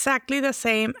is exactly the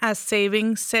same as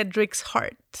saving Cedric's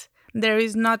heart. There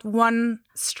is not one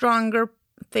stronger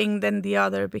thing than the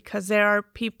other, because there are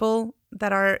people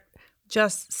that are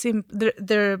just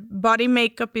their body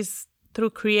makeup is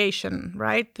through creation,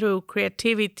 right? Through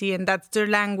creativity, and that's their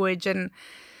language, and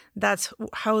that's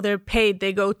how they're paid.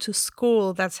 They go to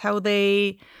school. That's how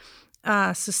they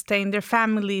sustain their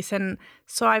families. And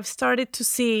so I've started to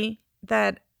see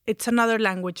that it's another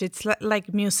language. It's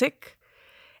like music.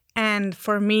 And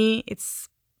for me, it's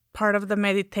part of the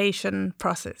meditation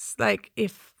process. Like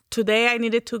if today I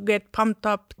needed to get pumped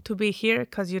up to be here,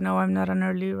 because, I'm not an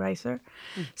early riser.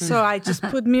 So I just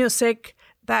put music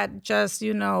that just,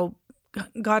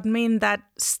 got me in that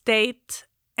state.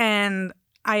 And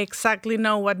I exactly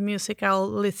know what music I'll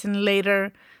listen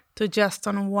later to just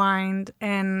unwind.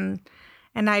 And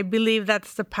I believe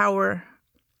that's the power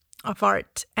of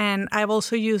art. And I've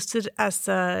also used it as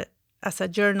a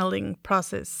journaling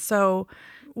process. So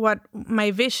what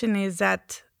my vision is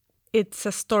that it's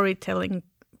a storytelling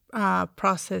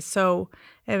process. So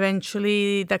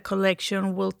eventually the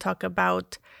collection will talk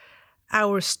about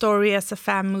our story as a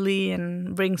family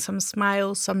and bring some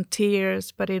smiles, some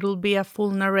tears, but it'll be a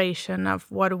full narration of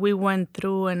what we went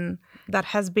through, and that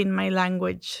has been my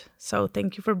language. So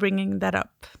thank you for bringing that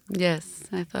up. Yes,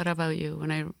 I thought about you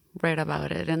when I read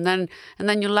about it. And then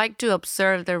you like to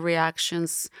observe the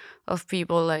reactions of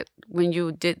people. Like when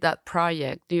you did that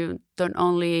project, you don't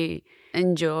only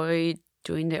enjoy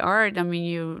doing the art. I mean,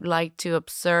 you like to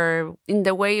observe in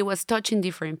the way it was touching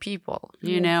different people,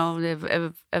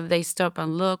 if they stop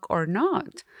and look or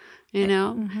not,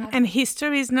 Mm-hmm. And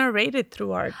history is narrated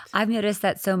through art. I've noticed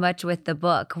that so much with the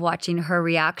book, watching her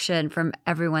reaction from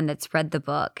everyone that's read the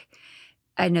book.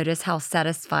 I notice how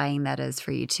satisfying that is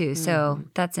for you too. So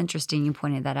that's interesting. You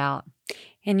pointed that out.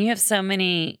 And you have so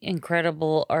many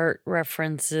incredible art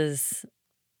references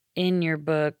in your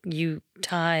book. You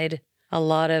tied a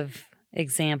lot of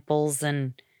examples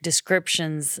and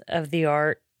descriptions of the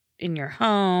art in your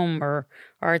home or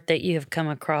art that you have come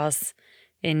across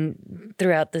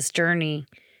throughout this journey,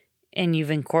 and you've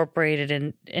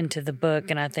incorporated into the book.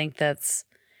 And I think that's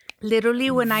literally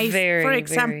when for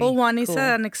example, one is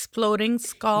an exploding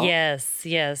skull. Yes,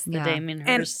 the Damien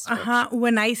Hirst. And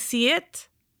when I see it,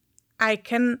 I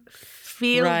can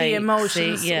feel the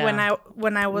emotions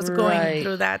when I was going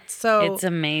through that. So it's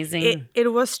amazing.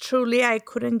 It was truly, I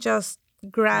couldn't just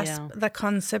grasp the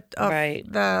concept of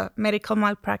the medical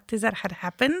malpractice that had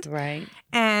happened. Right.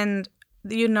 And,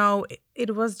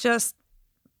 it was just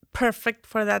perfect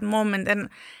for that moment. And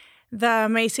the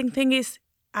amazing thing is,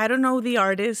 I don't know the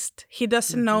artist. He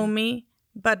doesn't know me,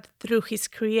 but through his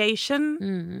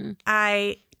creation,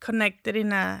 I connected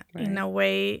in a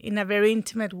way, in a very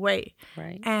intimate way.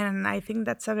 Right. And I think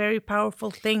that's a very powerful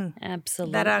thing.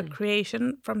 Absolutely. That a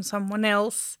creation from someone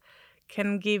else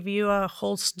can give you a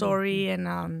whole story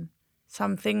and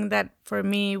something that for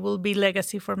me will be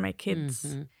legacy for my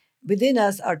kids. Within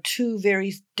us are two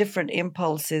very different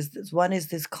impulses. One is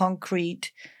this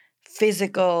concrete,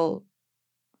 physical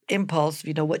impulse.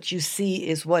 What you see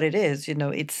is what it is.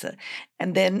 It's,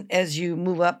 and then as you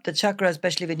move up the chakra,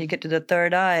 especially when you get to the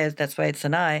third eye, that's why it's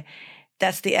an eye,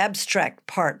 that's the abstract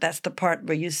part. That's the part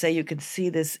where you say you can see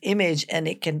this image and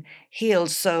it can heal.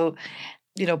 So,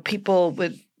 people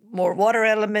with more water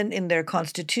element in their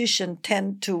constitution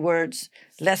tend towards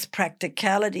less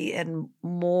practicality and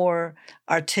more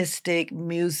artistic,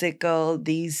 musical,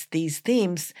 these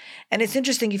themes. And it's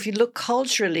interesting, if you look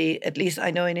culturally, at least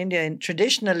I know in India, and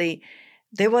traditionally,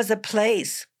 there was a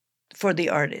place for the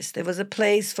artist. There was a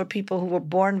place for people who were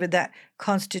born with that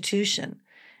constitution.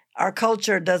 Our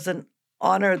culture doesn't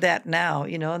honor that now.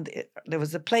 There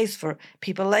was a place for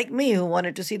people like me who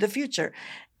wanted to see the future.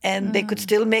 And they could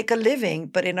still make a living,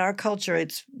 but in our culture,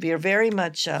 we are very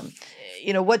much,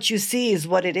 what you see is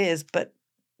what it is. But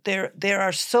there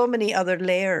are so many other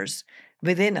layers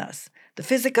within us. The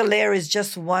physical layer is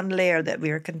just one layer that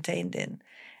we are contained in,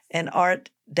 and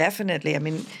art definitely. I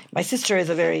mean, my sister is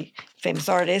a very famous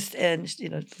artist, and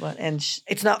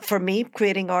it's not for me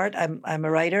creating art. I'm a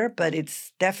writer, but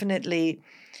it's definitely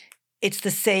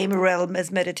the same realm as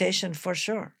meditation for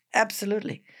sure.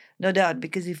 Absolutely. No doubt,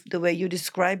 because if the way you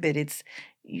describe it, it's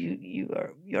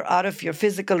you're out of your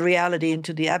physical reality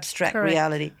into the abstract Correct.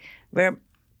 reality, where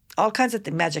all kinds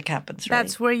of magic happens. Right?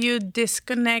 That's where you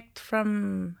disconnect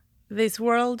from this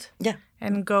world, Yeah.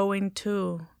 and go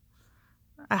into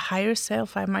a higher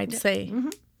self, I might say.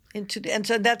 Mm-hmm. And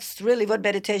so that's really what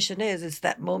meditation is. It's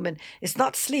that moment. It's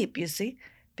not sleep, you see,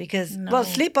 because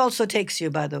sleep also takes you.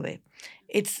 By the way,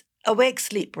 it's awake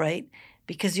sleep, right?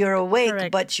 Because you're awake,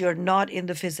 Correct. but you're not in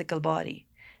the physical body.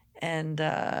 And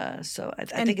so I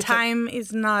think it's time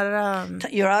is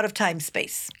not... you're out of time,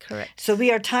 space. correct. So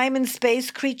we are time and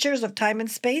space, creatures of time and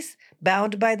space,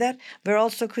 bound by that. We're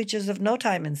also creatures of no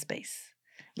time and space.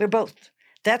 We're both.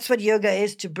 That's what yoga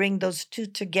is, to bring those two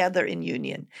together in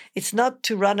union. It's not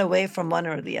to run away from one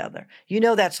or the other.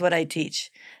 That's what I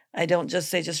teach. I don't just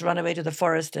say just run away to the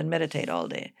forest and meditate all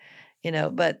day,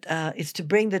 but it's to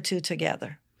bring the two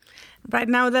together. Right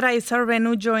now that I saw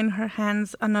Renu join her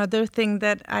hands, another thing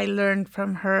that I learned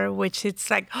from her, which it's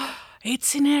like,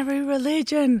 it's in every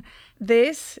religion.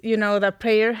 This, the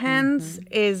prayer hands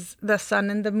is the sun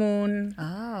and the moon,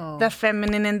 the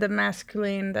feminine and the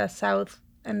masculine, the south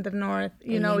and the north.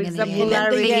 It's the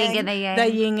polarity, the yin and the yang.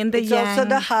 The yin and the It's yang. also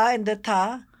the ha and the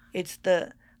ta. It's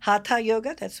the hatha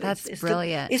yoga. That's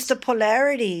brilliant. It's the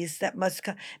polarities that must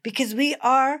come, because we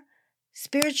are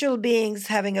spiritual beings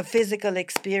having a physical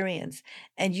experience,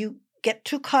 and you get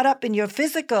too caught up in your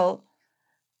physical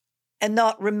and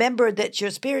not remember that you're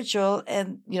spiritual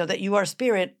and that you are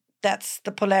spirit. That's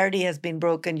the polarity has been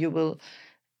broken. You will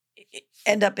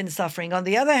end up in suffering. On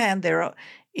the other hand,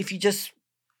 if you just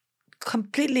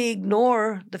completely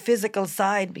ignore the physical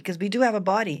side, because we do have a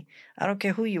body. I don't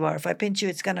care who you are. If I pinch you,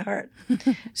 it's going to hurt.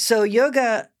 So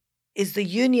yoga is the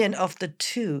union of the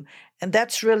two. And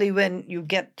that's really when you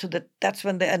get to that's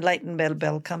when the enlightenment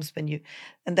bell comes, and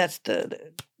that's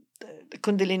the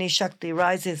Kundalini Shakti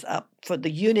rises up for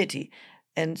the unity.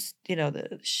 And,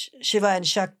 the Shiva and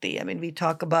Shakti. I mean, we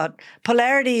talk about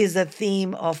polarity is a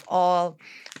theme of all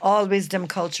wisdom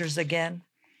cultures, again,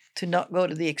 to not go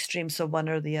to the extremes of one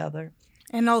or the other.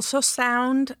 And also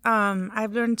sound.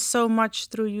 I've learned so much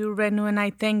through you, Renu, and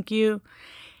I thank you.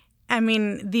 I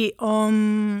mean, the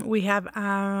we have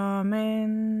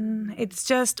Amen. It's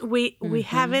just, we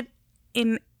have it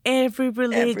in every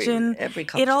religion. Every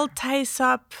culture. It all ties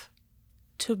up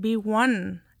to be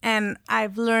one. And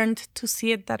I've learned to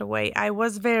see it that way. I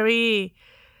was very,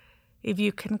 if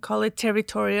you can call it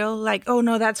territorial, like, oh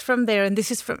no, that's from there and this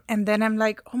is from, and then I'm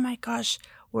like, oh my gosh,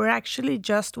 we're actually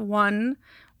just one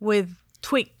with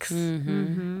tweaks.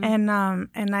 And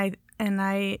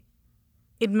I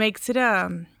it makes it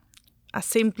a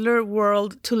simpler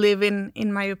world to live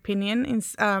in my opinion.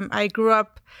 I grew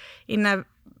up in a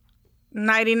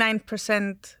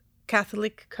 99%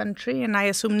 Catholic country, and I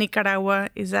assume Nicaragua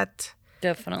is that.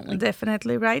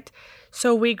 Definitely, right?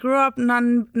 So we grew up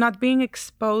not being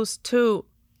exposed to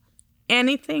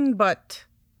anything but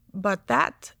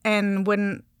that. And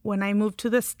when I moved to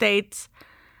the States,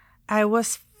 I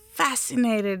was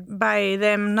fascinated by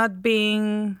them not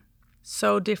being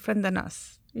so different than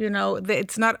us.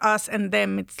 It's not us and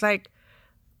them. It's like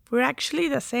we're actually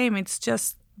the same. It's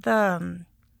just the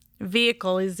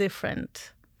vehicle is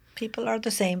different. People are the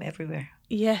same everywhere.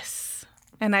 Yes.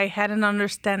 And I hadn't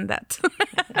understand that.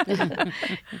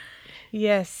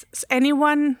 Yes.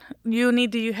 Anyone, Uni,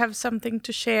 do you have something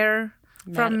to share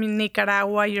from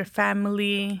Nicaragua, your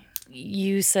family?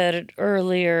 You said it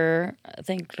earlier. I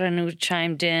think Renu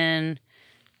chimed in.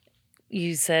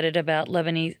 You said it about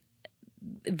Lebanese,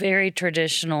 very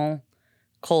traditional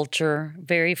culture,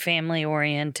 very family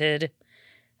oriented.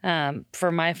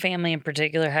 For my family in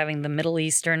particular, having the Middle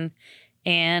Eastern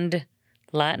and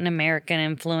Latin American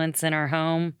influence in our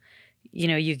home,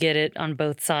 you get it on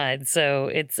both sides. So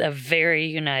it's a very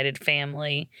united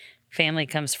family. Family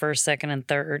comes first, second, and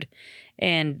third.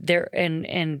 And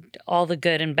and all the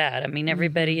good and bad. I mean,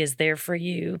 everybody is there for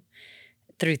you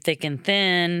through thick and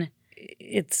thin.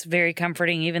 It's very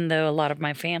comforting, even though a lot of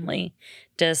my family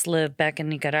does live back in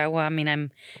Nicaragua. I mean,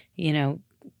 I'm,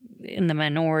 in the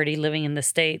minority living in the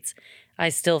States. I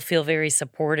still feel very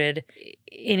supported.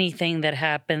 Anything that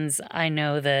happens, I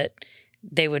know that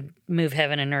they would move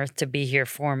heaven and earth to be here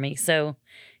for me. So,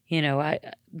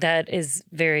 that is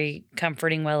very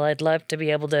comforting. Well, I'd love to be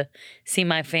able to see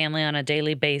my family on a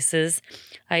daily basis.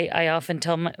 I often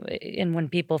tell and when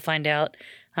people find out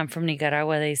I'm from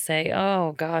Nicaragua, they say,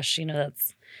 "Oh gosh, I'm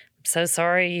so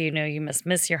sorry. You must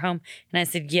miss your home." And I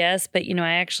said, "Yes, but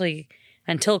I actually,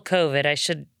 until COVID, I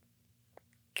should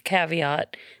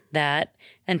caveat that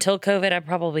until COVID, I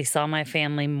probably saw my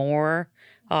family more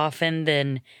often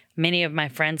than many of my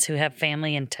friends who have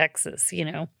family in Texas,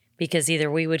 because either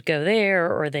we would go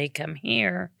there or they come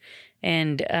here.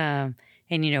 And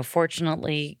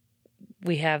fortunately,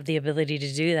 we have the ability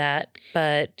to do that.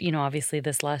 But, obviously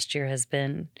this last year has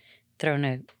been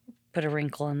put a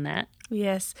wrinkle in that.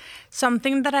 Yes.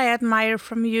 Something that I admire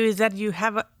from you is that you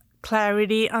have a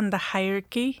clarity on the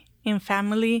hierarchy in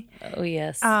family. Oh,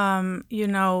 yes.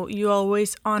 You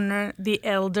always honor the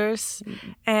elders.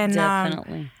 And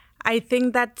definitely. I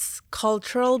think that's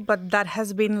cultural, but that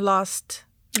has been lost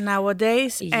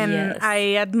nowadays. And Yes.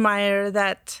 I admire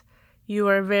that you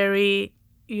are very,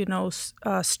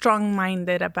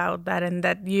 strong-minded about that, and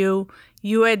that you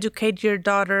educate your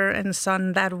daughter and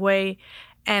son that way.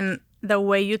 And the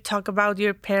way you talk about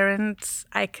your parents,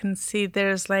 I can see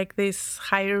there's like this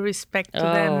higher respect to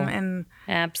them. And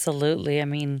absolutely. I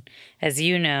mean, as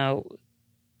you know,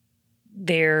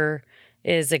 there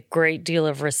is a great deal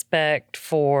of respect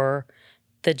for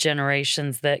the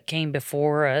generations that came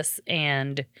before us,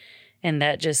 and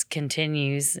that just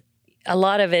continues. A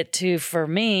lot of it too, for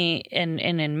me, and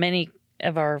in many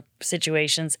of our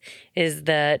situations, is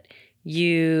that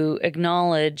you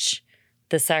acknowledge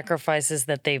the sacrifices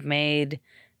that they've made,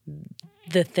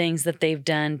 the things that they've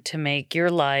done to make your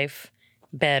life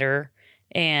better.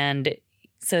 And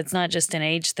so it's not just an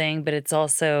age thing, but it's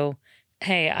also,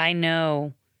 hey, I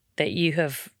know that you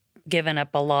have given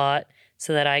up a lot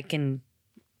so that I can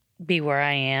be where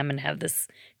I am and have this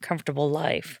comfortable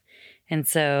life. And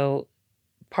so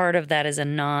part of that is a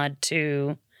nod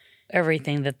to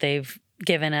everything that they've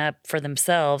given up for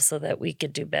themselves so that we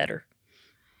could do better.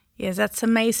 yes, that's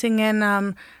amazing.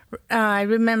 And I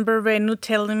remember Renu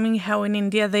telling me how in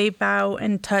India they bow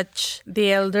and touch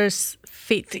the elders'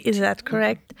 feet. Is that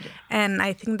correct? Yeah. And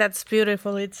I think that's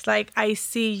beautiful. It's like, I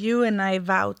see you and I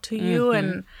vow to you.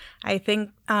 And I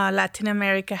think Latin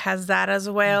America has that as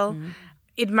well.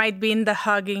 It might be in the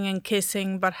hugging and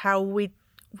kissing, but how we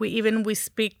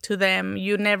speak to them,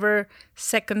 you never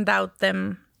second doubt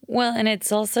them. Well, and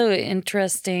it's also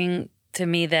interesting to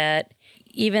me that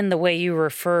even the way you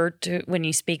refer to, when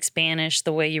you speak Spanish,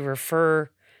 the way you refer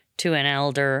to an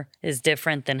elder is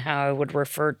different than how I would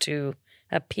refer to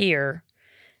a peer,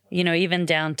 even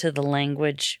down to the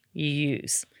language you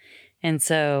use. And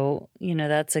so,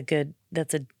 that's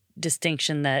a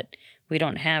distinction that we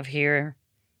don't have here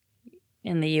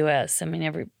in the U.S. I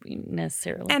mean,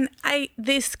 necessarily. And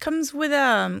this comes with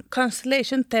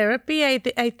constellation therapy.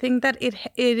 I think that it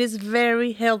is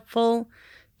very helpful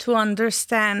to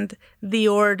understand the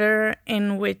order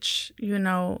in which,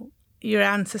 your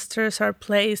ancestors are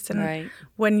placed. And right.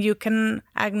 When you can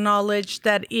acknowledge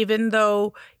that even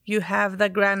though you have the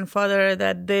grandfather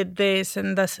that did this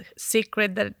and the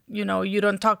secret that, you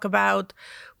don't talk about,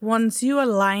 once you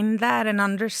align that and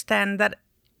understand that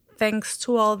thanks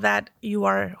to all that, you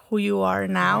are who you are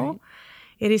now, right.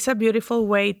 It is a beautiful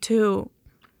way to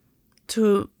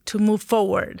move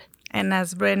forward. And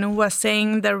as Renu was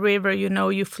saying, the river,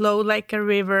 you flow like a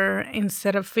river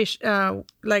instead of fish,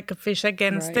 like a fish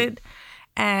against right. it.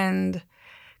 And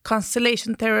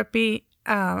constellation therapy,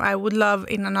 I would love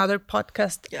in another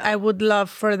podcast, I would love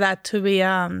for that to be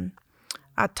a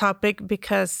topic,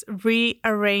 because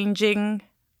rearranging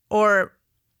or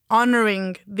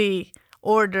honoring the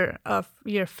order of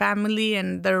your family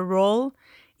and their role,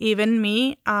 even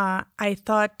me, I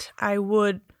thought I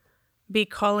would be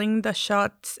calling the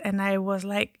shots, and I was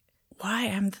like, why?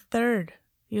 I'm the third.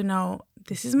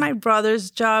 This is my brother's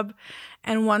job.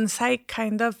 And once I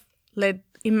kind of let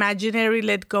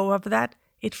go of that,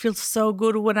 it feels so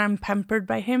good when I'm pampered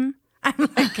by him. I'm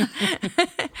like,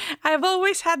 I've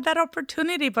always had that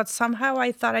opportunity, but somehow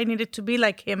I thought I needed to be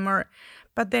like him.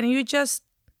 But then you just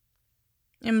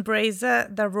embrace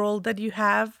the role that you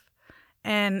have,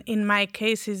 And in my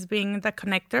case, is being the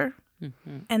connector.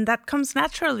 And that comes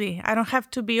naturally. I don't have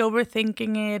to be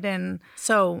overthinking it. And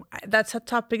so that's a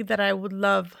topic that I would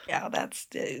love. Yeah,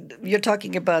 you're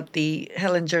talking about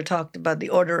Hellinger talked about the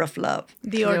order of love.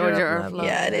 The order of love.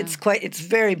 Yeah, and it's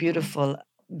very beautiful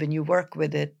when you work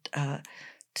with it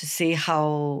to see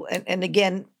how, and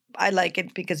again, I like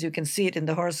it because you can see it in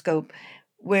the horoscope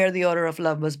where the order of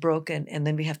love was broken, and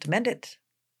then we have to mend it.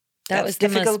 That was the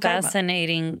most difficult karma.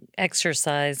 fascinating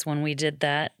exercise when we did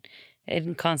that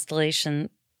in Constellation.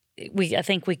 I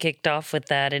think we kicked off with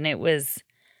that, and it was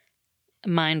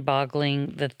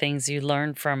mind-boggling, the things you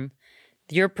learn from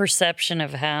your perception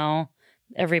of how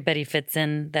everybody fits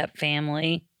in that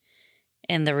family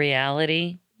and the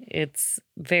reality. It's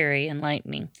very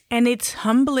enlightening. And it's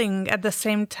humbling at the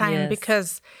same time, Yes.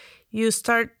 because you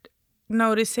start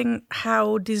noticing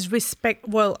how disrespect,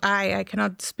 well, I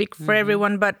cannot speak for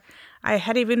everyone, but I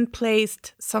had even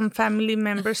placed some family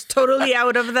members totally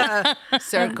out of the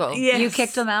Circle. Yes. You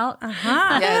kicked them out?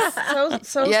 Yes.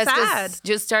 So Yes, sad. just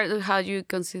you start with how you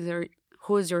consider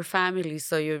who's your family.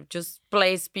 So you just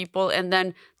place people, and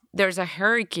then there's a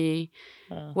hierarchy,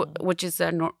 which is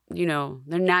the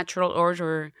natural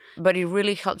order. But it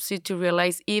really helps you to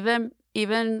realize even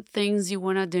things you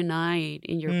want to deny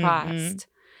in your past,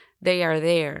 they are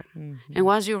there. And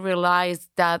once you realize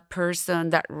that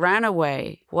person that ran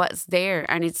away was there,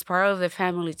 and it's part of the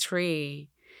family tree,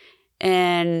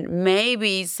 and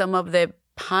maybe some of the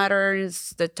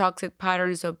patterns, the toxic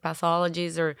patterns of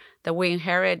pathologies or that we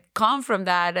inherit come from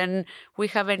that, and we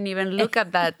haven't even looked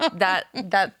at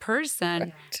that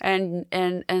person, and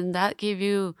that give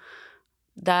you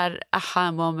that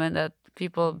aha moment that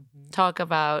people talk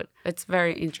about. It's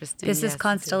very interesting. This is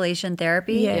constellation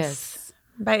therapy? Yes.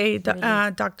 By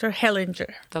Dr.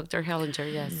 Hellinger. Dr.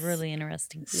 Hellinger, yes. Really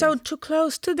interesting. So to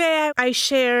close today, I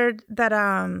shared that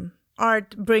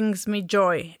art brings me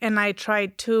joy, and I try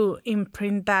to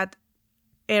imprint that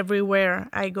everywhere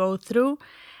I go through.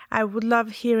 I would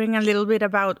love hearing a little bit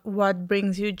about what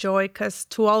brings you joy, because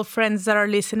to all friends that are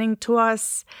listening to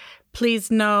us, please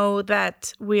know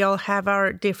that we all have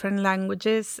our different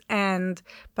languages,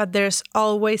 but there's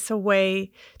always a way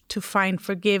to find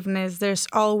forgiveness. There's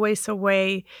always a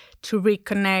way to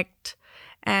reconnect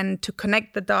and to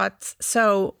connect the dots.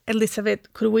 So,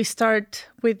 Elizabeth, could we start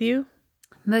with you?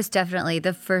 Most definitely.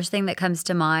 The first thing that comes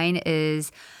to mind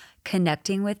is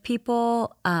connecting with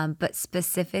people, but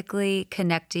specifically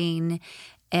connecting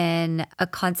in a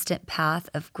constant path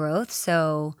of growth.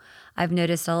 So I've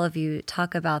noticed all of you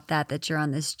talk about that you're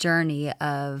on this journey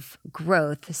of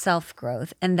growth,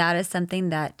 self-growth, and that is something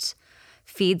that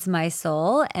feeds my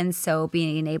soul. And so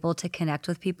being able to connect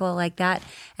with people like that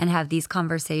and have these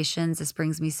conversations, this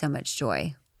brings me so much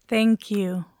joy. Thank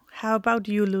you. How about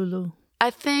you, Lulu? I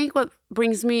think what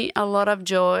brings me a lot of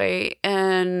joy,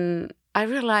 and I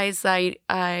realize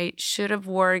I should have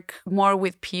worked more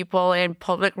with people and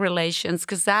public relations,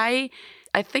 because I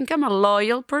think I'm a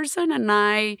loyal person, and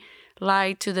I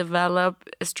like to develop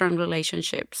strong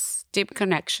relationships, deep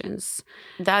connections.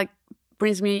 That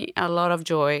brings me a lot of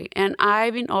joy. And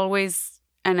I've been always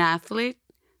an athlete.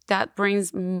 That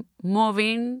brings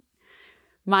moving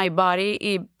my body.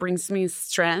 It brings me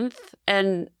strength,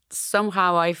 and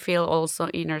somehow I feel also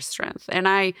inner strength. And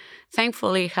I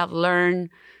thankfully have learned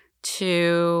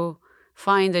to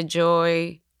find the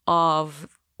joy of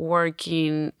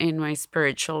working in my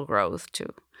spiritual growth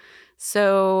too.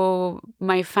 So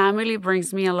my family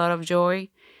brings me a lot of joy.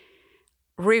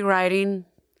 Rewriting,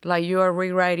 like you are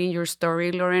rewriting your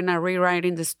story, Lorena,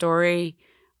 rewriting the story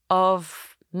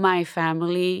of my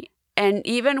family. And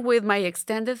even with my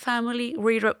extended family,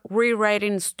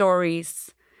 rewriting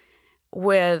stories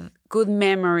with good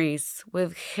memories,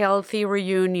 with healthy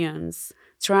reunions,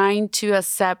 trying to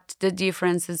accept the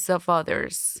differences of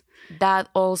others. That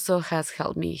also has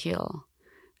helped me heal,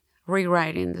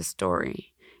 rewriting the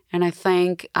story. And I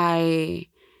think I've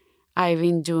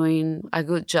been doing a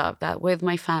good job that with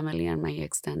my family and my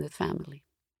extended family.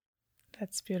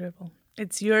 That's beautiful.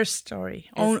 It's your story,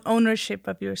 ownership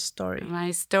of your story.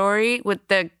 My story with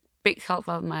the big help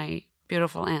of my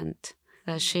beautiful aunt.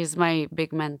 She's my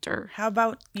big mentor. How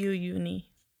about you,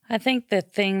 Uni? I think the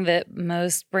thing that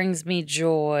most brings me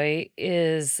joy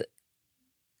is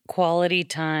quality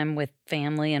time with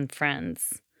family and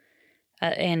friends,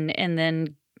 and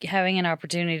then having an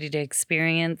opportunity to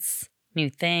experience new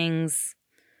things,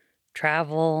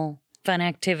 travel, fun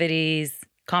activities,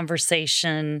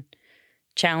 conversation,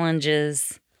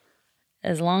 challenges.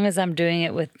 As long as I'm doing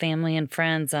it with family and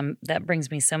friends, that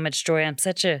brings me so much joy. I'm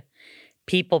such a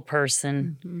people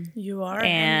person. You are,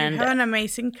 and you have an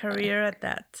amazing career at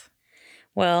that.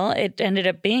 Well, it ended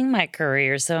up being my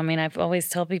career. So, I mean, I've always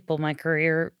tell people my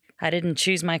career, I didn't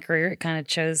choose my career. It kind of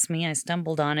chose me. I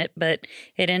stumbled on it, but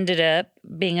it ended up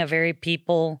being a very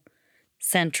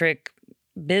people-centric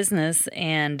business.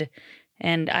 And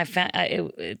I found,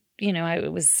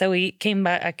 it was so, I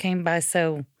came by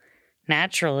so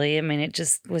naturally. I mean, it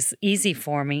just was easy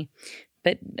for me.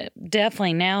 But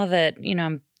definitely now that,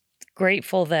 I'm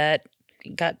grateful that I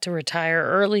got to retire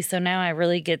early. So now I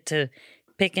really get to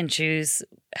pick and choose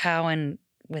how and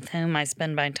with whom I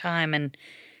spend my time. And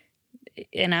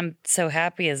I'm so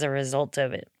happy as a result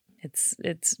of it.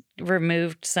 It's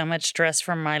removed so much stress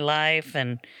from my life.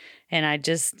 And I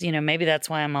just, maybe that's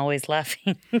why I'm always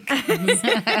laughing.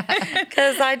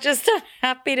 Because I just am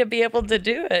happy to be able to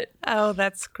do it. Oh,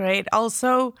 that's great.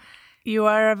 Also, you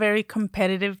are a very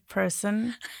competitive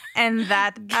person, and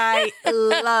that I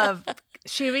love.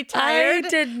 She retired. I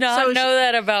did not know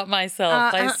that about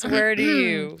myself. I swear to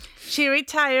you. She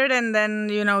retired, and then,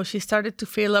 she started to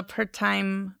fill up her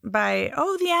time by,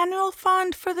 the annual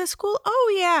fund for the school.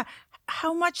 Oh, yeah.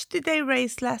 How much did they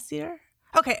raise last year?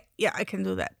 Okay, yeah, I can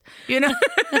do that.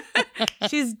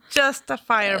 She's just a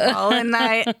fireball, and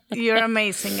you're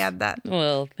amazing at that.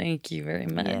 Well, thank you very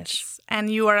much. Yes, and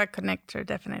you are a connector,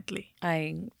 definitely.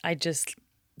 I just,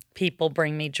 people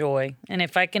bring me joy. And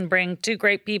if I can bring two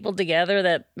great people together,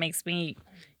 that makes me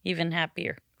even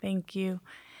happier. Thank you.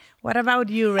 What about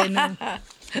you, Renu?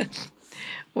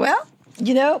 Well,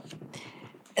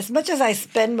 as much as I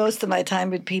spend most of my time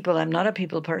with people, I'm not a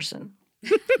people person.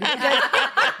 Did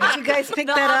you guys pick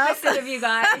that up? The opposite of you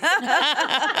guys.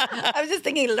 I was just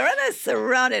thinking, Lorena's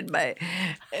surrounded by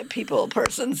people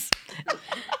persons.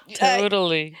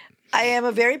 Totally. I am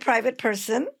a very private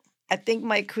person. I think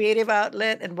my creative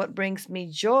outlet and what brings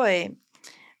me joy,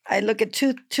 I look at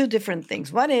two different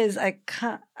things. One is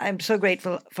I'm so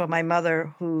grateful for my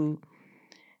mother, who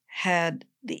had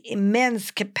the immense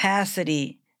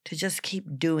capacity to just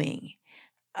keep doing.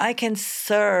 I can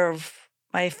serve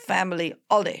my family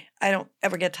all day. I don't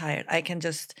ever get tired. I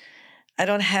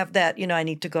don't have that, I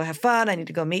need to go have fun. I need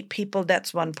to go meet people.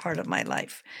 That's one part of my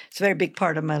life. It's a very big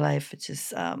part of my life, which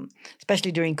is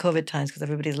especially during COVID times, because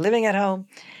everybody's living at home.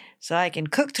 So I can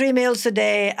cook 3 meals a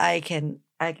day. I can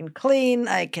clean.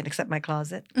 I can, except my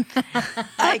closet.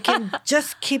 I can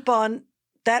just keep on.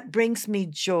 That brings me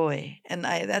joy. And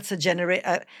that's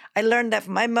I learned that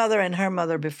from my mother and her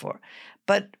mother before.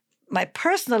 But my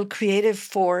personal creative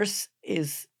force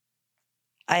is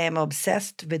I am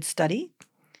obsessed with study.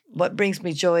 What brings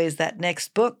me joy is that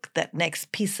next book, that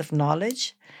next piece of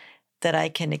knowledge, that I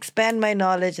can expand my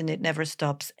knowledge and it never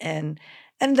stops. And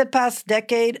the past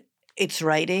decade, it's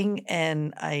writing,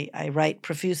 and I write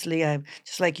profusely. I'm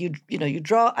just like you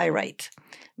draw, I write.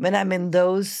 When I'm in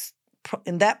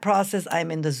that process, I'm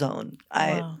in the zone. Wow.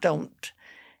 I don't,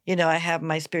 I have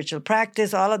my spiritual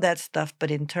practice, all of that stuff,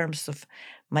 but in terms of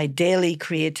my daily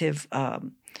creative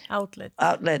outlet,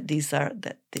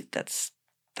 that's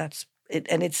it.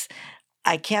 And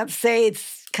I can't say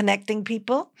it's connecting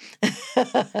people.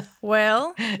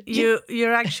 Well,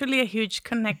 you're actually a huge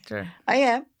connector. I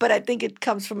am, but I think it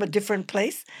comes from a different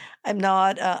place. I'm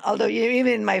not, although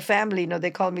even in my family,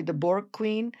 they call me the Borg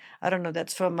Queen. I don't know,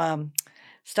 that's from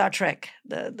Star Trek,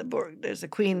 the Borg. There's a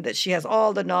queen that she has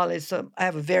all the knowledge. So I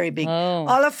have a very big,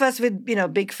 all of us with,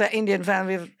 big Indian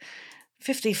family of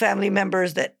 50 family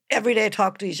members that every day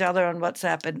talk to each other on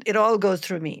WhatsApp, and it all goes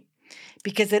through me.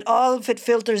 Because it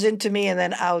filters into me and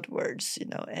then outwards,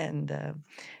 and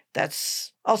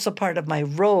that's also part of my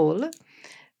role.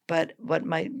 But what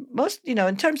my most,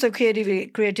 in terms of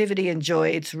creativity and joy,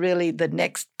 it's really the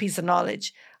next piece of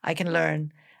knowledge I can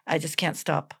learn. I just can't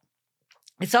stop.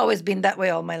 It's always been that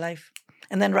way all my life.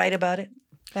 And then write about it.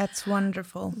 That's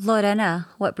wonderful. Lorena,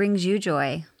 what brings you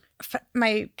joy?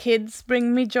 My kids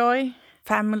bring me joy.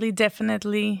 Family,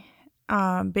 definitely.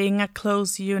 Being a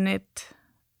close unit.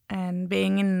 And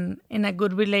being in a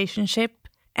good relationship.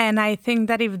 And I think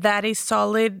that if that is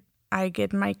solid, I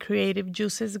get my creative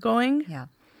juices going. Yeah.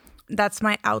 That's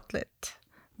my outlet.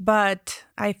 But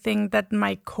I think that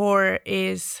my core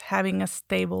is having a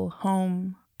stable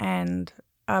home and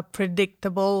a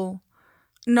predictable,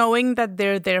 knowing that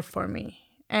they're there for me.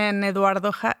 And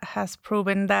Eduardo has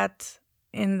proven that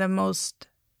in the most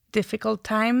difficult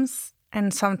times.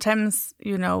 And sometimes,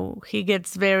 he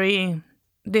gets very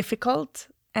difficult.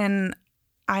 And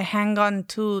I hang on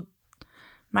to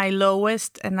my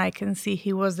lowest, and I can see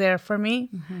he was there for me.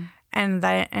 Mm-hmm.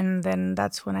 And then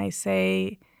that's when I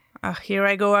say, here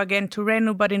I go again to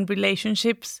Renu. But in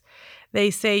relationships,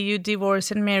 they say you divorce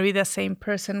and marry the same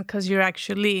person because you're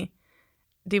actually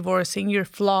divorcing your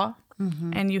flaw,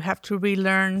 and you have to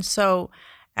relearn. So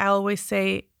I always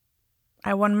say,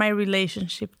 I want my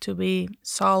relationship to be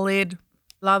solid,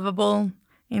 lovable,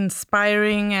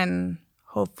 inspiring, and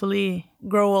hopefully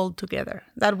grow old together.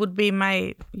 That would be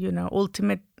my,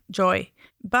 ultimate joy.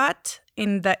 But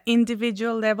in the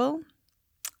individual level,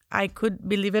 I could,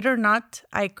 believe it or not,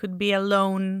 I could be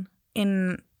alone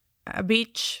in a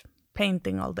beach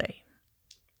painting all day.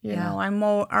 You know,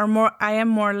 I am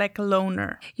more like a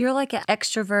loner. You're like an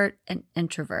extrovert and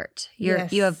introvert. You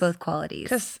have both qualities.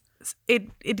 Because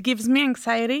it gives me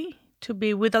anxiety to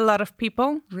be with a lot of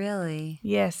people. Really?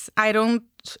 Yes.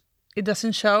 It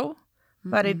doesn't show,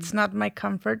 but it's not my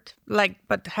comfort.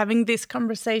 But having these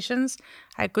conversations,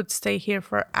 I could stay here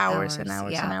for hours and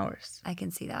hours and hours. I can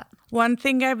see that. One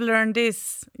thing I've learned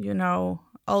is,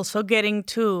 also getting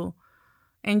to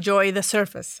enjoy the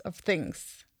surface of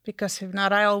things. Because if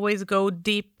not, I always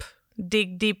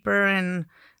dig deeper, and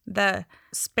the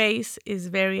space is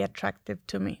very attractive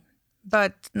to me,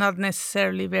 but not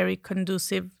necessarily very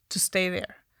conducive to stay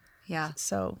there. Yeah.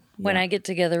 So when I get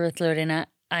together with Lorena,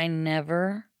 I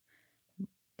never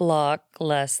block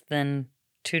less than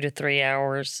 2 to 3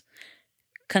 hours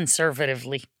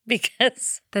conservatively,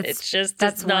 because it's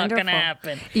not going to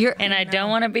happen. And I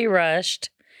don't want to be rushed.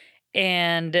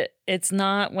 And it's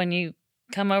not when you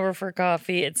come over for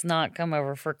coffee, it's not come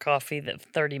over for coffee that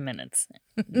 30 minutes.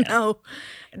 No,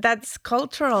 that's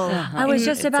cultural. I was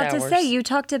just about to say, you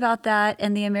talked about that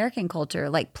in the American culture,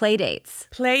 like play dates.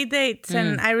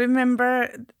 And I remember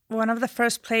one of the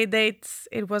first play dates,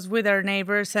 it was with our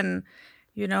neighbors, and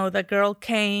the girl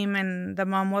came and the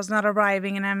mom was not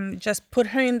arriving, and I just put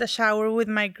her in the shower with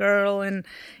my girl and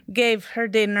gave her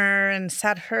dinner and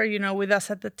sat her, with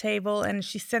us at the table. And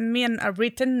she sent me a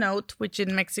written note, which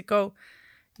in Mexico,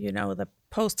 the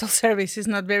postal service is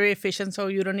not very efficient, so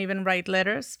you don't even write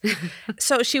letters.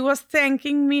 So she was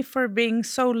thanking me for being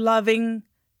so loving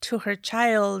to her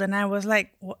child. And I was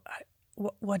like,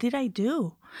 what did I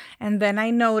do? And then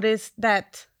I noticed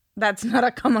that that's not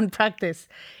a common practice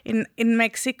in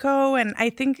Mexico, and I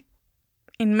think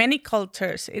in many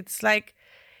cultures it's like,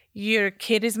 your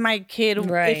kid is my kid.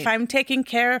 Right. If I'm taking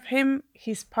care of him,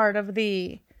 he's part of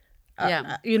the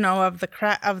of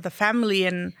the family,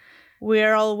 and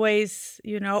we're always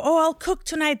I'll cook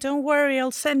tonight, don't worry, I'll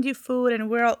send you food,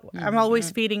 and I'm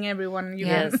always feeding everyone.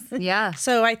 Yes. Yeah.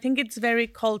 So I think it's very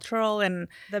cultural, and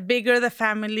the bigger the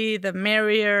family, the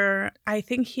merrier. I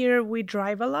think here we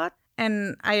drive a lot.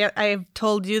 And I've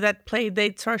told you that play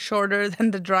dates are shorter than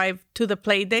the drive to the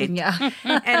play date. Yeah.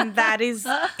 And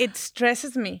it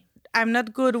stresses me. I'm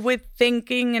not good with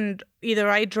thinking, and either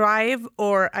I drive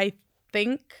or I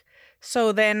think.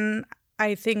 So then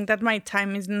I think that my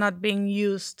time is not being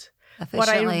used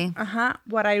efficiently.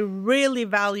 What I really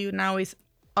value now is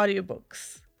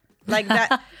audiobooks. Like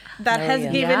that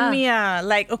has given me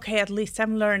okay, at least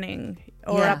I'm learning.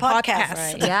 Or a podcast.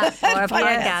 Right. Yeah, or a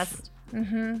podcast. Yes.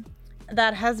 Mm-hmm.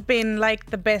 That has been like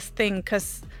the best thing,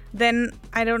 because then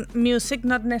music,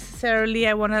 not necessarily,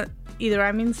 I want to, either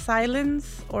I'm in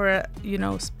silence or,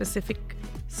 specific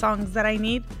songs that I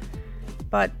need,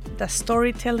 but the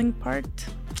storytelling part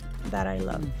that I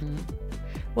love. Mm-hmm.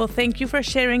 Well, thank you for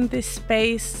sharing this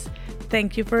space.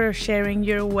 Thank you for sharing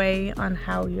your way on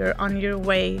how you're on your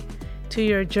way to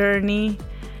your journey.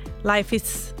 Life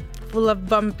is full of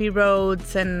bumpy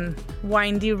roads and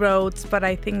windy roads, but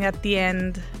I think at the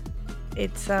end,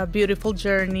 it's a beautiful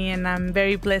journey, and I'm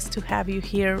very blessed to have you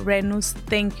here. Renus,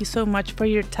 thank you so much for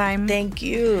your time. Thank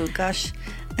you. Gosh,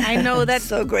 I know that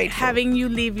so grateful. Having you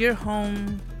leave your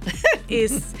home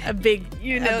is a big,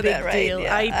 that, right? deal.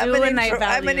 Yeah. I do, and I value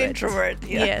I'm an it. introvert.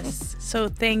 Yeah. Yes. So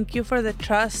thank you for the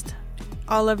trust.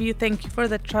 All of you, thank you for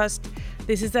the trust.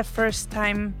 This is the first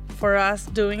time for us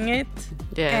doing it.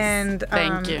 Yes. And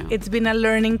thank you. It's been a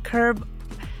learning curve.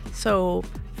 So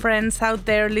friends out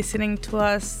there listening to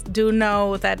us, do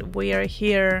know that we are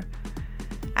here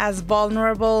as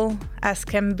vulnerable as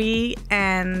can be,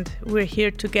 and we're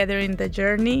here together in the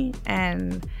journey,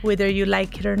 and whether you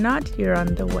like it or not, you're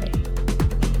on the way.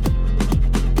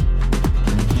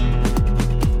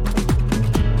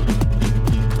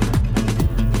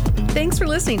 Thanks for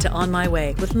listening to On My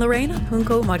Way with Lorena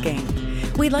Junco Margain.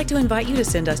 We'd like to invite you to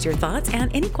send us your thoughts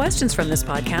and any questions from this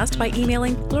podcast by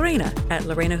emailing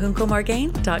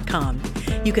lorena@lorenajuncomargain.com.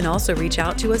 You can also reach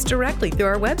out to us directly through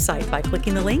our website by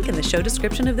clicking the link in the show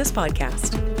description of this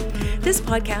podcast. This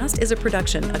podcast is a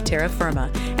production of Terra Firma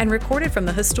and recorded from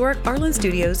the historic Arlen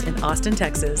Studios in Austin,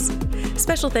 Texas.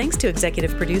 Special thanks to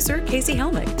executive producer Casey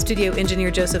Helmick, studio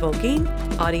engineer Joseph Olguin,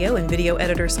 audio and video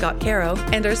editor Scott Caro,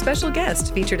 and our special guests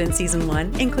featured in Season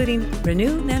 1, including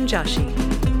Renu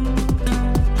Namjoshi.